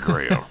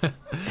Benadryl.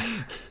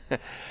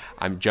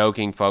 I'm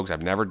joking, folks.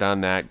 I've never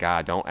done that.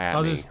 God, don't at me.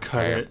 I'll just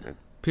cut it.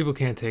 People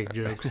can't take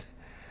jokes.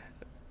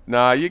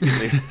 No, you can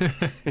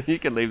leave, you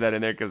can leave that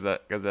in there because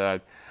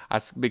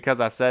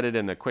I said it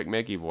in the Quick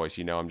Mickey voice.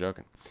 I'm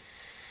joking.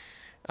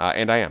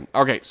 And I am.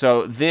 Okay,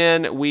 so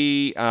then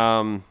we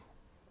have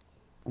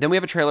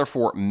a trailer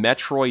for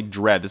Metroid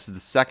Dread. This is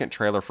the second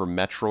trailer for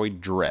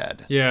Metroid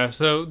Dread. Yeah,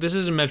 so this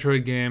is a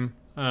Metroid game.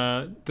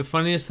 The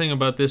funniest thing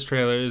about this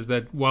trailer is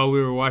that while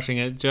we were watching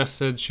it, Jess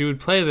said she would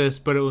play this,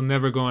 but it will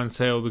never go on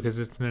sale because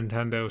it's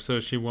Nintendo, so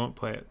she won't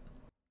play it.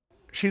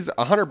 She's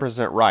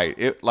 100%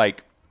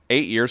 right.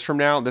 8 years from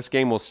now, this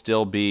game will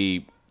still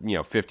be, $55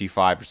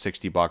 or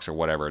 $60 or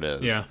whatever it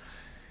is. Yeah.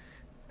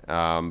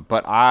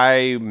 But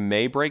I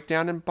may break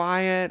down and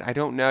buy it. I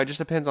don't know. It just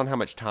depends on how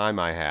much time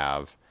I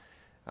have.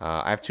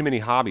 I have too many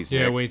hobbies.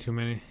 Yeah, Nick. way too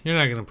many. You're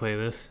not gonna play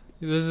this.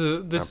 This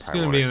is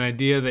probably gonna be won't. an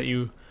idea that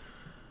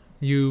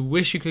you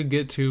wish you could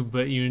get to,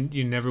 but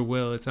you never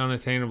will. It's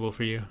unattainable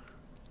for you.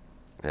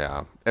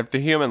 Yeah. If the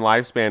human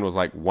lifespan was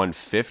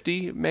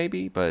 150,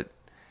 maybe, but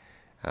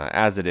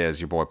as it is,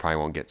 your boy probably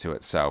won't get to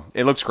it. So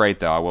it looks great,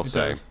 though. I will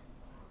say.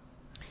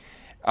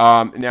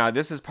 Does. Now,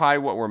 this is probably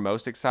what we're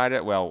most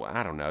excited. Well,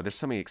 I don't know. There's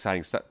so many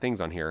exciting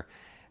things on here.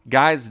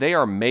 Guys, they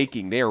are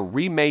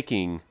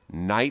remaking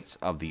Knights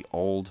of the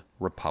Old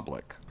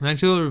Republic.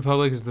 Knights of the Old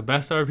Republic is the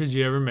best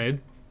RPG ever made,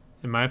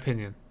 in my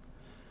opinion.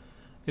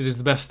 It is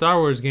the best Star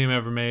Wars game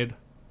ever made,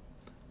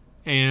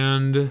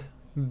 and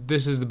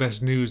this is the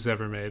best news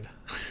ever made.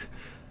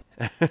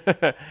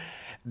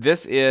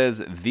 This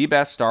is the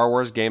best Star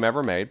Wars game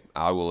ever made.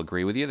 I will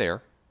agree with you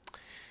there.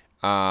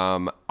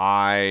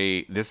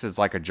 This is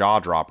like a jaw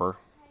dropper,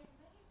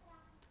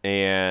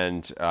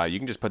 and you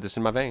can just put this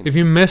in my veins. If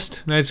you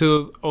missed Knights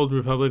of the Old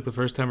Republic the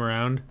first time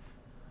around,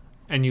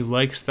 and you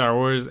like Star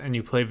Wars and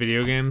you play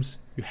video games,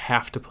 you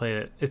have to play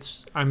it.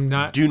 I'm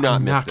not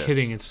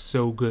kidding. It's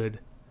so good.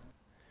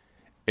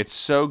 It's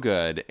so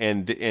good,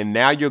 and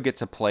now you'll get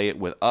to play it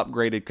with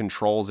upgraded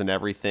controls and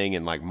everything,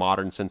 and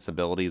modern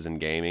sensibilities in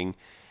gaming.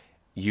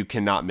 You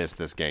cannot miss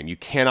this game. You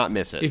cannot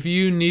miss it. If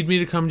you need me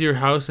to come to your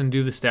house and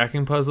do the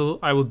stacking puzzle,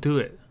 I will do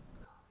it.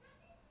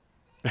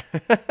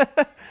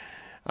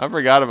 I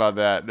forgot about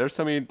that. There's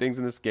so many things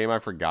in this game I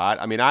forgot.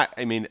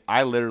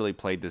 I literally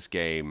played this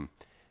game.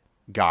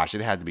 Gosh,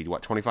 it had to be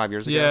 25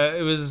 years ago. Yeah,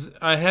 it was.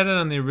 I had it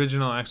on the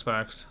original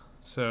Xbox,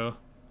 so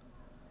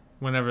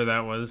whenever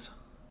that was.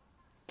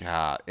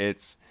 God,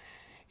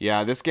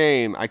 Yeah, this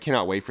game, I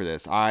cannot wait for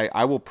this.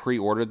 I will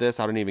pre-order this.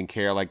 I don't even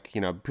care. Like,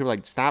 people are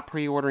like, stop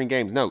pre-ordering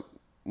games. No,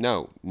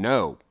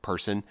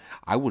 person.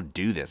 I will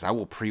do this. I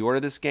will pre-order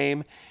this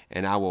game,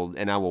 and I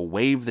will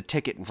wave the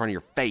ticket in front of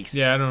your face.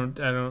 Yeah, I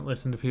don't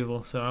listen to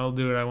people, so I'll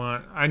do what I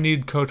want. I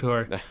need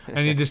KOTOR.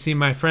 I need to see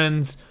my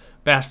friends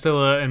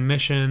Bastila and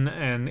Mission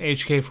and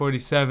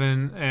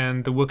HK-47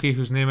 and the Wookiee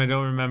whose name I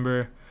don't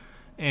remember,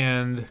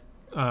 and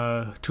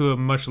to a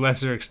much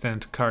lesser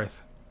extent, Karth.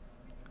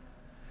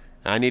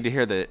 I need to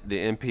hear the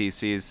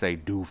NPCs say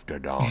 "doof da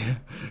dong."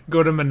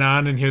 Go to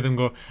Manan and hear them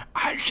go.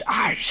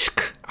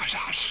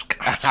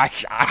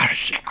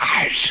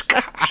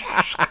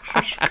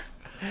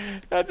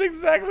 That's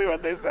exactly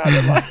what they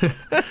sounded like.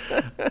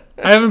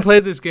 I haven't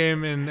played this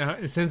game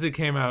since it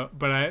came out,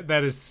 but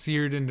that is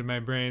seared into my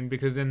brain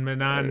because in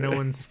Manan no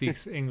one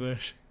speaks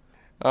English.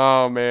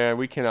 Oh man,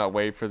 we cannot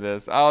wait for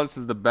this. Oh, this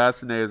is the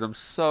best news. I'm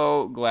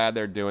so glad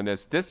they're doing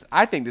this.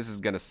 I think this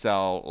is gonna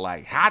sell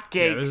like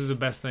hotcakes. Yeah, this is the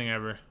best thing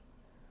ever.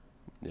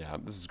 Yeah,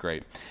 this is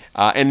great.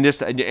 And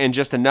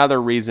just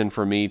another reason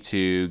for me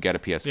to get a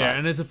PS5. Yeah,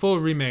 and it's a full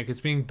remake. It's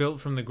being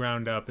built from the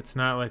ground up. It's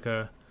not like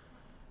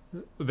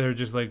they're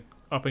just like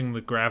upping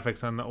the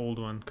graphics on the old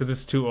one because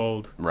it's too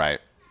old. Right.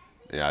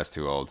 Yeah, it's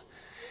too old.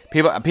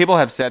 People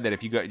have said that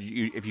if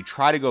you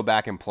try to go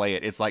back and play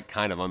it, it's like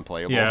kind of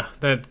unplayable. Yeah,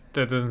 that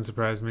doesn't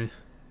surprise me.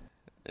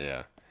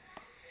 Yeah.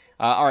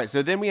 All right,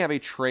 so then we have a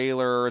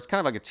trailer. It's kind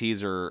of like a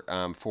teaser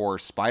for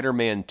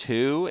Spider-Man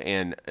 2,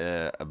 and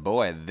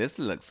boy, this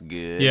looks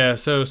good. Yeah,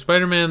 so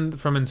Spider-Man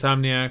from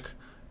Insomniac,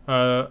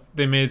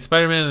 they made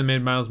Spider-Man and they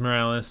made Miles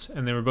Morales,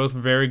 and they were both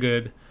very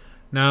good.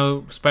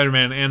 Now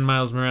Spider-Man and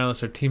Miles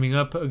Morales are teaming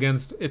up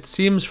against, it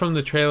seems from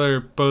the trailer,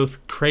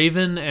 both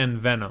Kraven and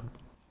Venom.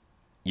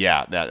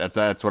 Yeah,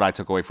 that's what I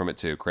took away from it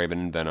too, Kraven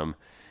and Venom.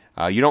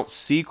 You don't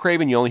see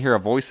Kraven, you only hear a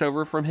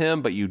voiceover from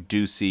him, but you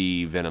do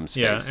see Venom's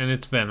face. Yeah, and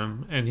it's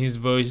Venom, and he's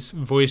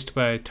voiced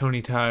by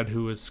Tony Todd,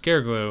 who was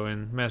Scareglow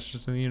in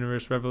Masters of the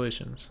Universe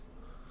Revelations,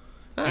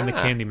 and the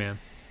Candyman.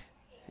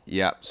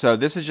 Yeah, so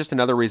this is just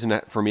another reason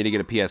for me to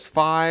get a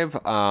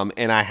PS5,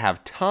 and I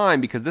have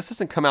time because this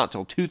doesn't come out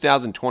till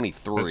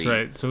 2023. That's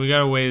right, so we got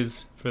a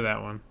ways for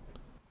that one.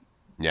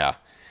 Yeah.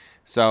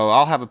 So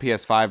I'll have a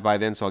PS5 by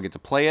then, so I'll get to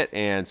play it.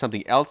 And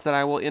something else that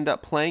I will end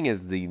up playing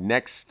is the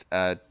next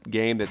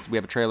game that we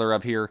have a trailer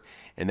of here,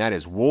 and that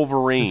is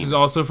Wolverine. This is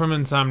also from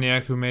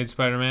Insomniac, who made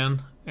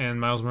Spider-Man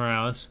and Miles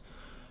Morales.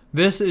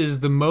 This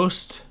is the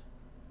most,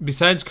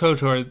 besides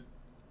KOTOR,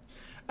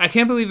 I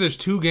can't believe there's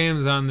 2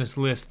 games on this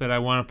list that I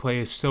want to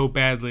play so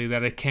badly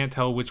that I can't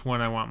tell which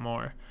one I want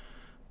more.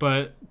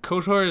 But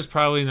KOTOR is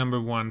probably number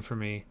 1 for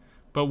me.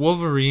 But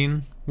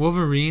Wolverine?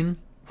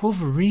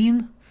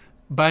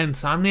 By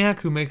Insomniac,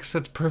 who makes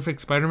such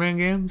perfect Spider-Man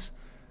games?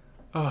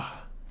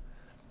 Oh.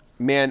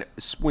 Man,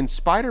 when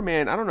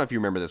Spider-Man, I don't know if you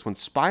remember this, when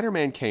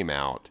Spider-Man came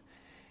out,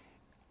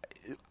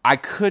 I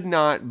could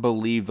not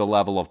believe the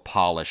level of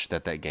polish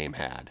that game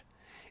had.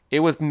 It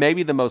was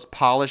maybe the most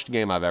polished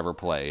game I've ever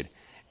played.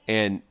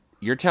 And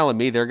you're telling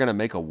me they're going to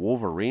make a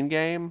Wolverine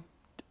game?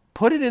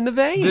 Put it in the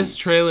veins. This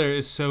trailer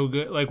is so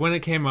good. Like, when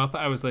it came up,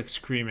 I was, like,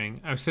 screaming.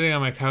 I was sitting on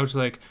my couch,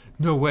 like,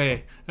 no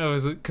way. I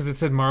was, because it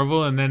said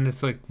Marvel, and then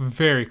it's, like,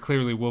 very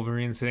clearly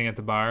Wolverine sitting at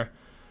the bar.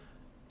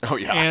 Oh,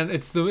 yeah. And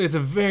it's a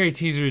very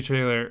teasery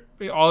trailer.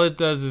 All it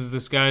does is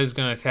this guy's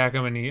going to attack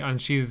him, and he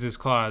unsheathes his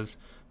claws.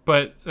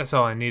 But that's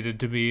all I needed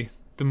to be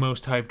the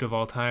most hyped of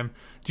all time.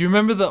 Do you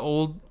remember the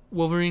old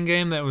Wolverine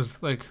game that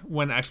was, like,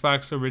 when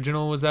Xbox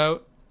Original was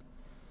out?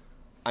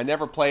 I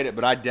never played it,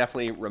 but I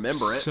definitely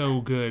remember it.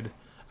 So good.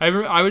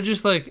 I would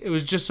just like, it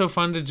was just so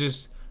fun to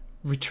just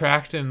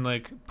retract and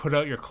like put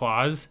out your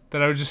claws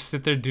that I would just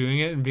sit there doing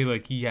it and be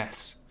like,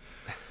 yes.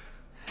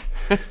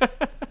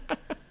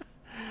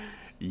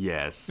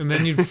 Yes. And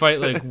then you'd fight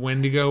like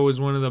Wendigo was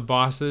one of the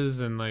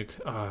bosses and like,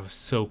 oh, it was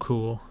so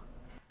cool.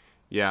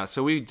 Yeah,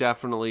 so we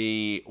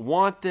definitely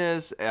want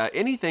this.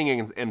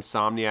 Anything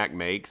Insomniac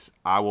makes,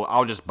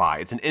 I'll just buy.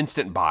 It's an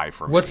instant buy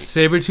for me. What's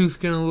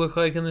Sabretooth going to look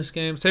like in this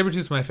game?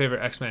 Sabretooth's my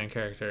favorite X-Men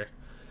character.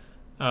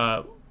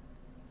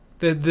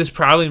 This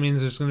probably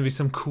means there's going to be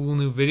some cool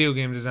new video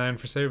game design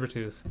for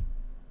Sabretooth.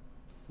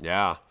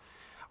 Yeah.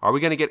 Are we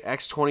going to get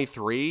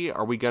X-23?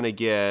 Are we going to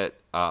get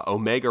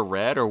Omega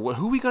Red? Or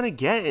who are we going to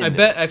get in I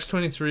bet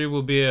X-23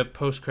 will be a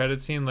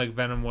post-credit scene like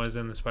Venom was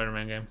in the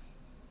Spider-Man game.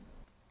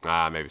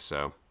 Maybe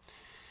so.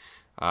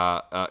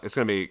 It's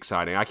going to be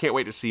exciting. I can't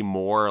wait to see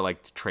more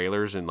like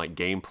trailers and like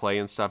gameplay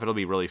and stuff. It'll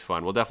be really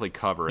fun. We'll definitely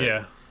cover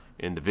it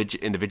in the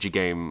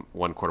Vigigame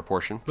 1/4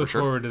 portion. For Look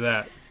sure. forward to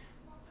that.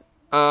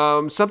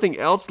 Something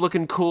else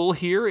looking cool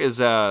here is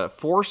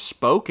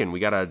Forspoken.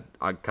 We got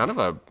a kind of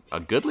a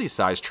goodly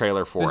sized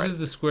trailer for This it. is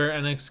the Square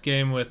Enix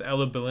game with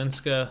Ella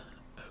Balinska,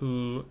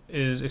 who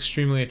is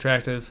extremely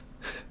attractive.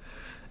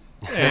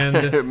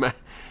 And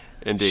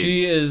Indeed.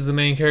 she is the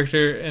main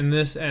character in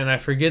this, and I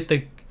forget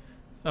the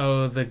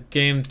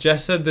game.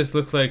 Jess said this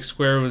looked like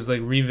Square was like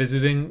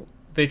revisiting.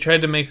 They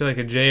tried to make like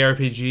a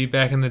JRPG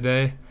back in the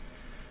day.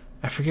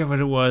 I forget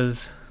what it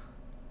was.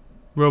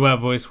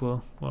 Robot Voice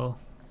will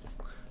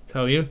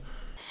tell you.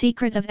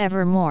 Secret of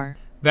Evermore.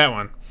 That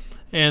one.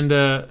 And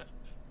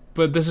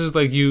but this is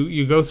like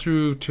you go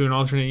through to an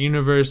alternate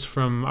universe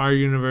from our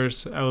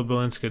universe. Ella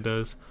Balinska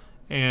does,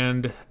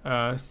 and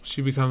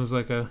she becomes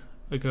like a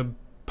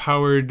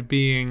powered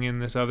being in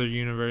this other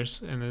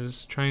universe and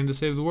is trying to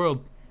save the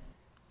world.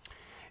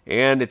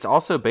 And it's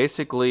also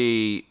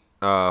basically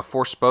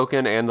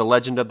Forspoken and the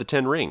Legend of the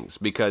Ten Rings,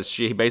 because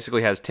she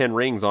basically has 10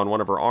 rings on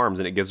one of her arms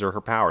and it gives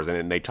her powers,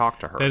 and they talk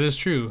to her. That is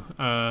true.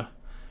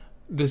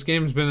 This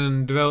game's been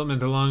in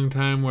development a long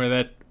time, where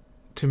that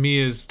to me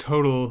is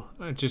total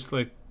just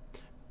like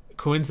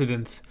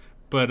coincidence,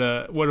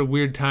 but what a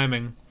weird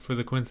timing for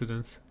the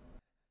coincidence.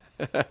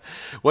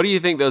 What do you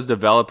think those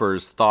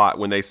developers thought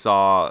when they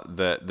saw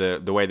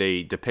the way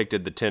they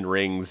depicted the 10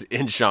 rings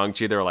in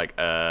Shang-Chi? They were like,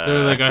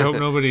 They're like, I hope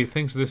nobody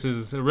thinks this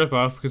is a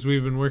ripoff, because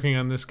we've been working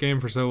on this game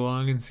for so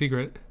long in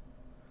secret.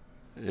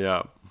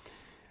 Yeah.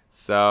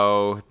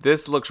 So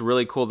this looks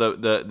really cool.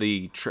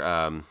 The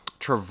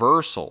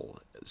traversal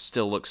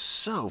still looks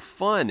so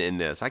fun in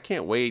this. I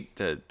can't wait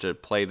to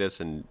play this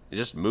and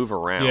just move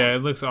around. Yeah,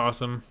 it looks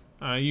awesome.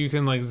 You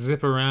can like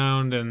zip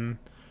around and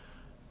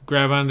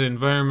grab onto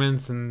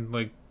environments and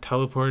like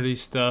teleporty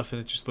stuff,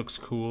 and it just looks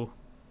cool.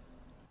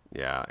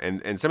 Yeah,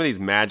 and some of these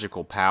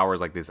magical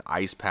powers, like these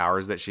ice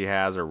powers that she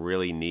has, are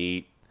really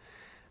neat.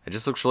 It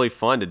just looks really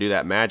fun to do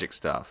that magic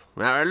stuff.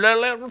 Fun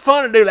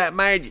to do that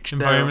magic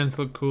stuff. Environments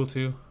look cool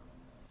too.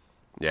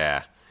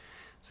 Yeah.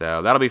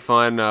 So that'll be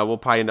fun. We'll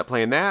probably end up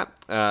playing that.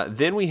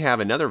 Then we have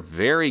another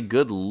very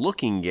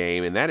good-looking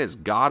game, and that is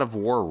God of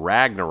War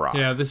Ragnarok.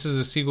 Yeah, this is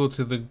a sequel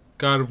to the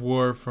God of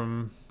War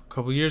from a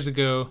couple years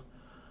ago,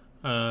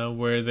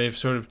 where they've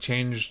sort of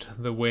changed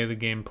the way the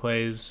game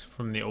plays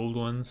from the old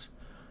ones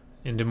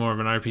into more of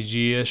an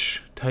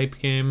RPG-ish type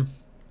game,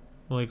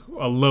 like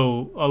a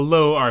low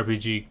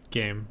RPG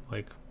game,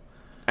 like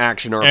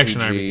Action RPG.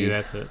 Action RPG,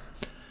 that's it.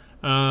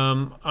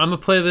 I'm gonna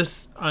play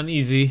this on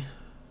easy,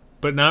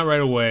 but not right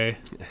away.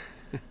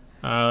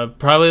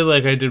 Probably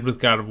like I did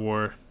with God of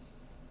War,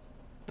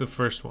 the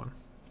first one,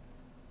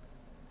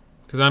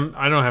 because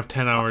I don't have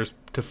 10 hours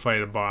to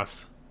fight a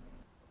boss.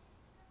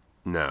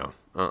 No.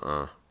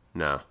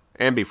 No.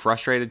 And be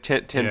frustrated.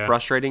 10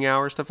 frustrating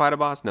hours to fight a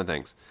boss? No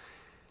thanks.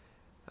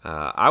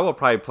 I will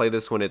probably play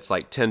this when it's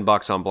like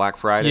 $10 on Black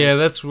Friday. Yeah,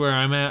 that's where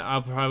I'm at. I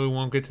probably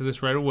won't get to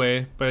this right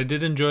away, but I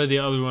did enjoy the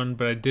other one,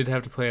 but I did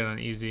have to play it on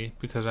easy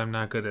because I'm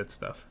not good at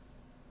stuff.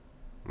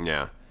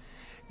 Yeah.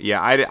 Yeah,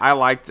 I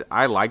liked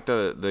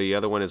the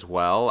other one as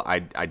well. I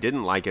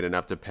didn't like it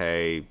enough to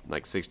pay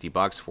like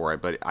 $60 for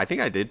it, but I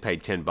think I did pay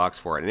 $10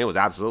 for it, and it was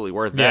absolutely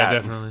worth that. Yeah,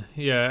 definitely.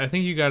 Yeah, I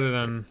think you got it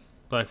on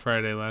Black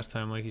Friday last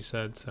time, like you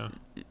said. So.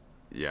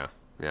 Yeah.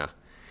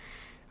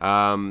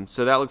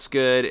 So that looks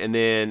good, and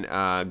then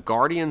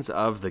Guardians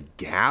of the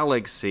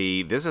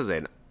Galaxy. This is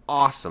an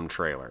awesome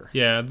trailer.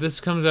 Yeah,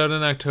 this comes out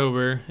in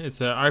October. It's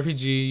a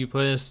RPG. You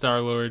play as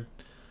Star-Lord.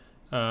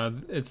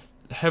 It's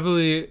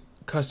heavily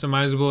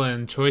customizable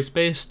and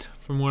choice-based,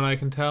 from what I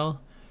can tell.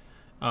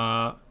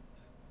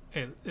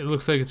 It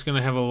looks like it's going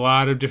to have a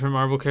lot of different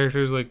Marvel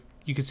characters. Like,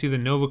 you can see the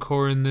Nova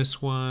Corps in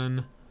this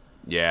one.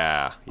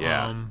 Yeah.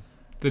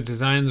 The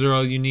designs are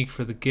all unique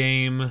for the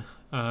game.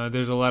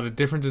 There's a lot of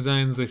different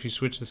designs. If you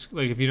switch this,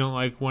 like if you don't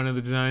like one of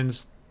the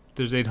designs,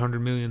 there's 800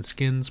 million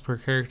skins per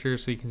character,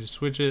 so you can just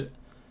switch it.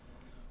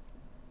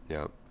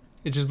 Yep.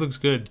 It just looks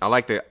good. I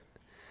like the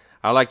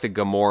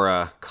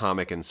Gamora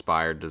comic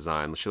inspired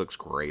design. She looks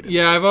great.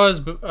 Yeah, this.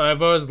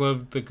 I've always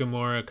loved the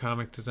Gamora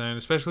comic design,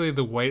 especially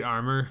the white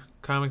armor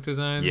comic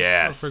design.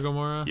 Yes. For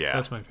Gamora. Yeah.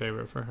 That's my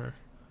favorite for her.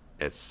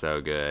 It's so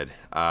good.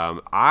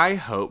 I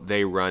hope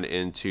they run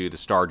into the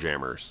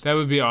Starjammers. That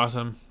would be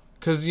awesome.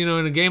 Because, in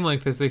a game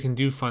like this, they can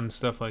do fun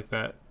stuff like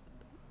that.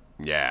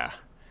 Yeah.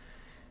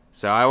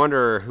 So I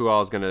wonder who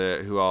all is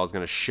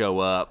gonna show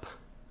up.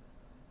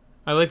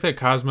 I like that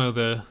Cosmo,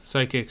 the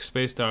psychic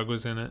space dog,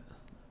 was in it.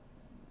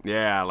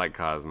 Yeah, I like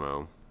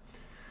Cosmo.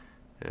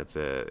 That's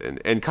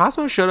it. And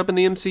Cosmo showed up in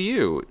the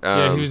MCU.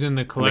 Yeah, he was in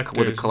the Collector.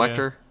 With the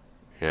Collector.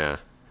 Yeah.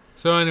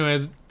 So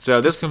anyway,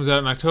 this comes out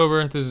in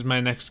October. This is my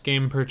next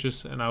game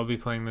purchase, and I'll be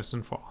playing this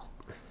in fall.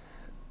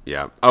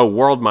 Yeah. Oh,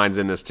 World Mind's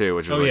in this too,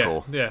 which is really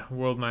cool. Yeah,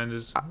 World Mind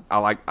is. I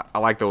like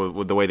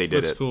the way they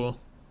did it. Looks cool.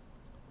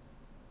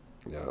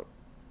 Yeah.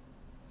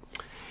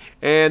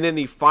 And then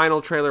the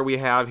final trailer we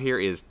have here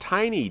is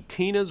Tiny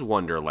Tina's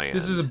Wonderland.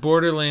 This is a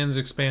Borderlands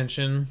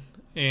expansion,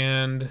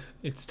 and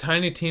it's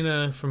Tiny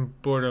Tina from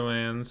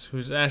Borderlands,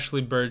 who's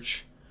Ashley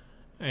Birch,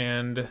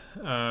 and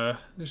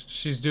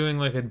she's doing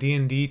like a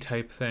D&D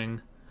type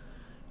thing,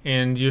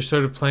 and you're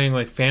sort of playing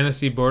like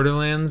fantasy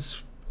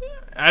Borderlands.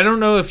 I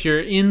don't know if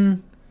you're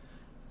in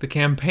the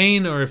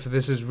campaign or if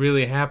this is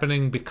really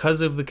happening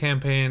because of the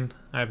campaign.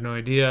 I have no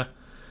idea.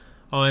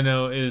 All I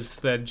know is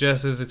that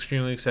Jess is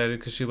extremely excited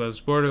because she loves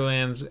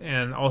Borderlands,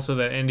 and also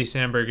that Andy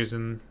Samberg is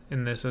in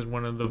this as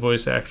one of the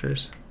voice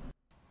actors.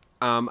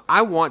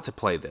 I want to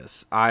play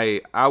this.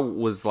 I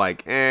was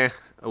like,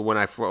 when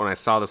I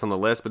saw this on the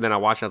list, but then I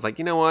watched it, I was like,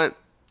 you know what?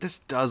 This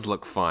does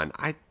look fun.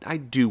 I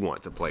do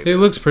want to play this. It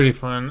looks pretty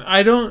fun.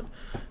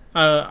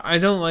 I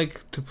don't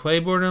like to play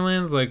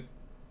Borderlands. Like,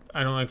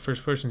 I don't like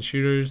first-person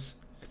shooters.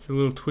 It's a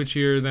little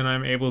twitchier than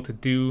I'm able to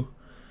do.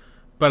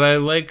 But I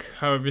like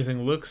how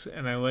everything looks,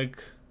 and I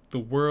like the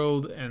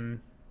world,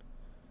 and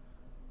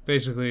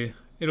basically,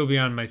 it'll be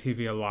on my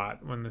TV a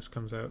lot when this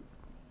comes out.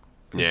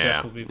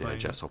 Jess will be playing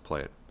Jess will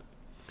play it.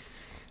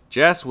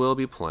 Jess will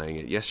be playing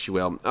it. Yes, she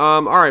will.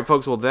 All right,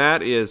 folks. Well,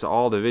 that is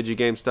all the video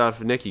game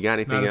stuff. Nick, you got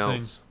anything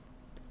else?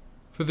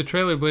 For the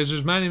Trailer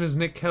Blazers, my name is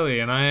Nick Kelly,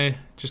 and I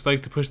just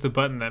like to push the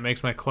button that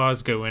makes my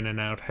claws go in and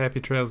out. Happy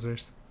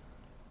Trailsers.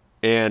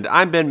 And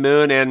I'm Ben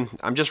Moon, and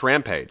I'm just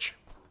Rampage.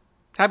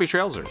 Happy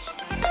Trailsers.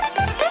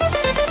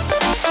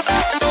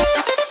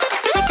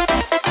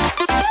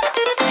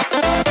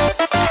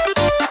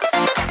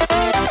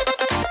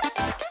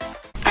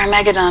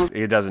 Armageddon.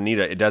 It doesn't need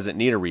a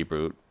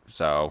reboot,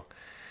 so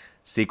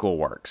sequel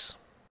works.